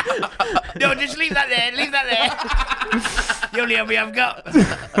 No, just leave that there. Leave that there. The only hobby I've got.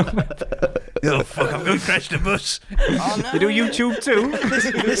 Oh, fuck, I'm going to crash the bus. Oh, no. You do YouTube too?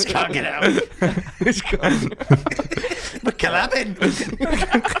 This can't get out. We're collabing.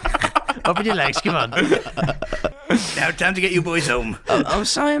 Open your legs, come on. Now, time to get you boys home. I'm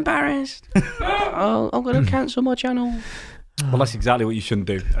so embarrassed. I'm going to cancel my channel. Well, that's exactly what you shouldn't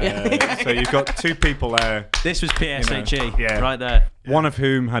do. So you've got two people there. This was PSHE, right there. One of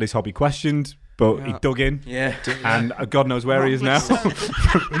whom had his hobby questioned, but he dug in. Yeah. And God knows where he is now.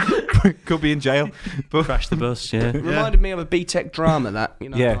 Could be in jail. But crash the bus, yeah. Reminded me of a B-Tech drama, that.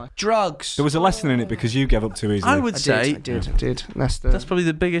 Like drugs. There was a lesson in it because you gave up too easily. I would say. I did. That's probably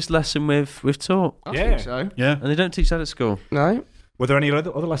the biggest lesson we've taught. I think so. Yeah. And they don't teach that at school. No. Were there any other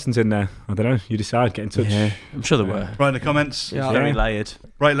lessons in there? I don't know. You decide. Get in touch. Yeah, I'm sure there were. Write in the comments. Yeah. Very layered.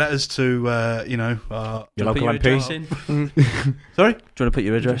 Write letters to, your local MP. Sorry? Do you want to put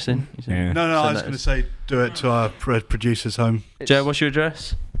your address in? Yeah. No, I was going to say do it to our producer's home. Joe, what's your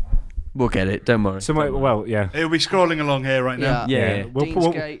address? We'll get it. Don't worry. Well, yeah. It'll be scrolling along here right now. Yeah.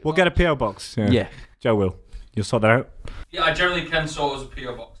 We'll get a PO box. Yeah. Joe will. You'll sort that out. Yeah, I generally can sort as a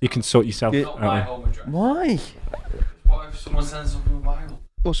PO box. You can sort yourself. Not my home address. Why? What if someone sends something viral?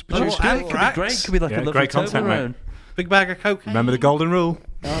 What's it could be great. Could be like a lovely great content, mate. Big bag of coke. Remember the golden rule.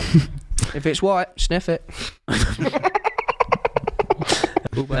 If it's white, sniff it.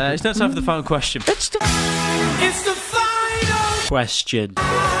 It's not time for the final question. It's the final question.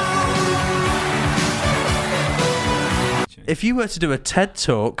 If you were to do a TED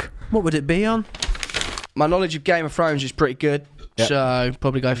Talk, what would it be on? My knowledge of Game of Thrones is pretty good, so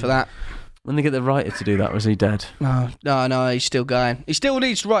probably go for that. When they get the writer to do that, was he dead? No, he's still going. He still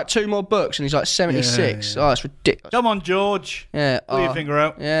needs to write 2 more books, and he's like 76. Yeah. Oh, it's ridiculous. Come on, George. Yeah. Pull your finger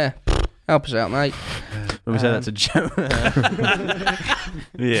out. Yeah. Help us out, mate. When we say that to Joe.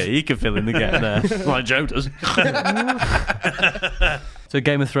 Yeah, he can fill in the gap there. Like Joe does. So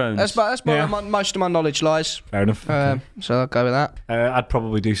Game of Thrones. That's where most of my knowledge lies. Fair enough. So I'll go with that. I'd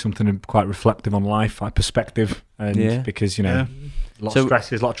probably do something quite reflective on life, like perspective, and because a lot of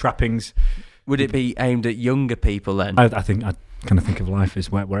stresses, a lot of trappings. Would it be aimed at younger people then? I think I'd kind of think of life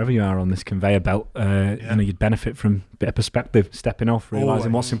as wherever you are on this conveyor belt, you'd benefit from a bit of perspective, stepping off,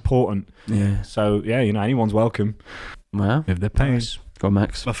 realising what's important. Yeah. So, anyone's welcome. Wow. If they're paying. Nice. Go on,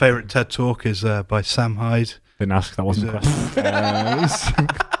 Max. My favourite TED Talk is by Sam Hyde. Didn't ask, that wasn't a question.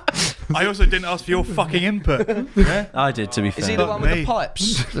 I also didn't ask for your fucking input. Yeah? I did, to be fair. Is he the one with the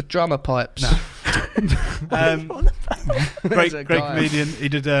pipes? The drummer pipes? Great comedian. He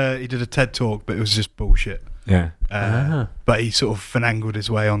did a TED Talk, but it was just bullshit. Yeah. But he sort of finangled his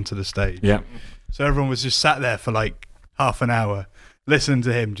way onto the stage. Yeah. So everyone was just sat there for like half an hour, listening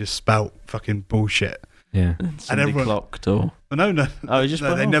to him just spout fucking bullshit. Yeah. And everyone clocked or? No. Oh, he just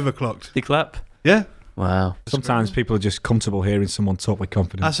they never clocked. Did he clap? Yeah. Wow. Sometimes people are just comfortable hearing someone talk with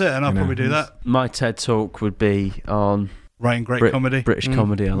confidence. That's it, and I'll probably do that. My TED Talk would be on writing great comedy. British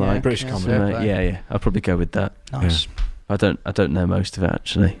comedy. I like British comedy. Yeah. I'll probably go with that. Nice. Yeah. I don't know most of it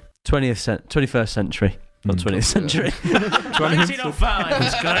actually. 21st century. Not 20th century. 1905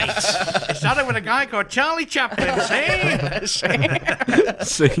 was great. It started with a guy called Charlie Chaplin.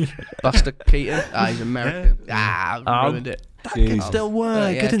 See? Buster Keaton. He's American. Ruined it. That can still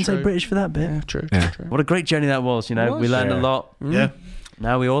work. Yeah, I didn't say true. British for that bit. Yeah, true. What a great journey that was. You know, we learned a lot. Yeah.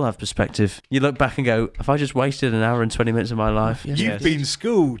 Now we all have perspective. You look back and go, have I just wasted an hour and 20 minutes of my life? You've been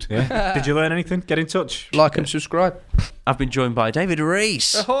schooled. Yeah. Did you learn anything? Get in touch. Like and subscribe. I've been joined by David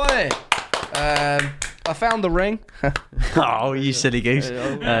Rees. Ahoy! I found the ring. Oh, you silly goose.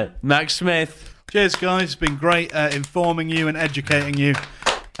 Max Smith. Cheers, guys. It's been great informing you and educating you.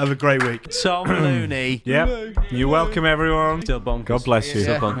 Have a great week. Tom Looney. Yep. You're welcome, everyone. Still bonkers. God bless you.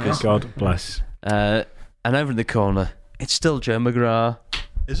 Still bonkers. God bless. And over in the corner, it's still Joe McGrath.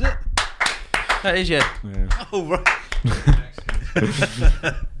 Is it? That is, yeah. Oh, right.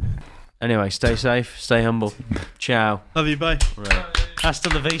 Anyway, stay safe, stay humble. Ciao. Love you, bye. Right. Hasta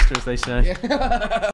la vista, as they say.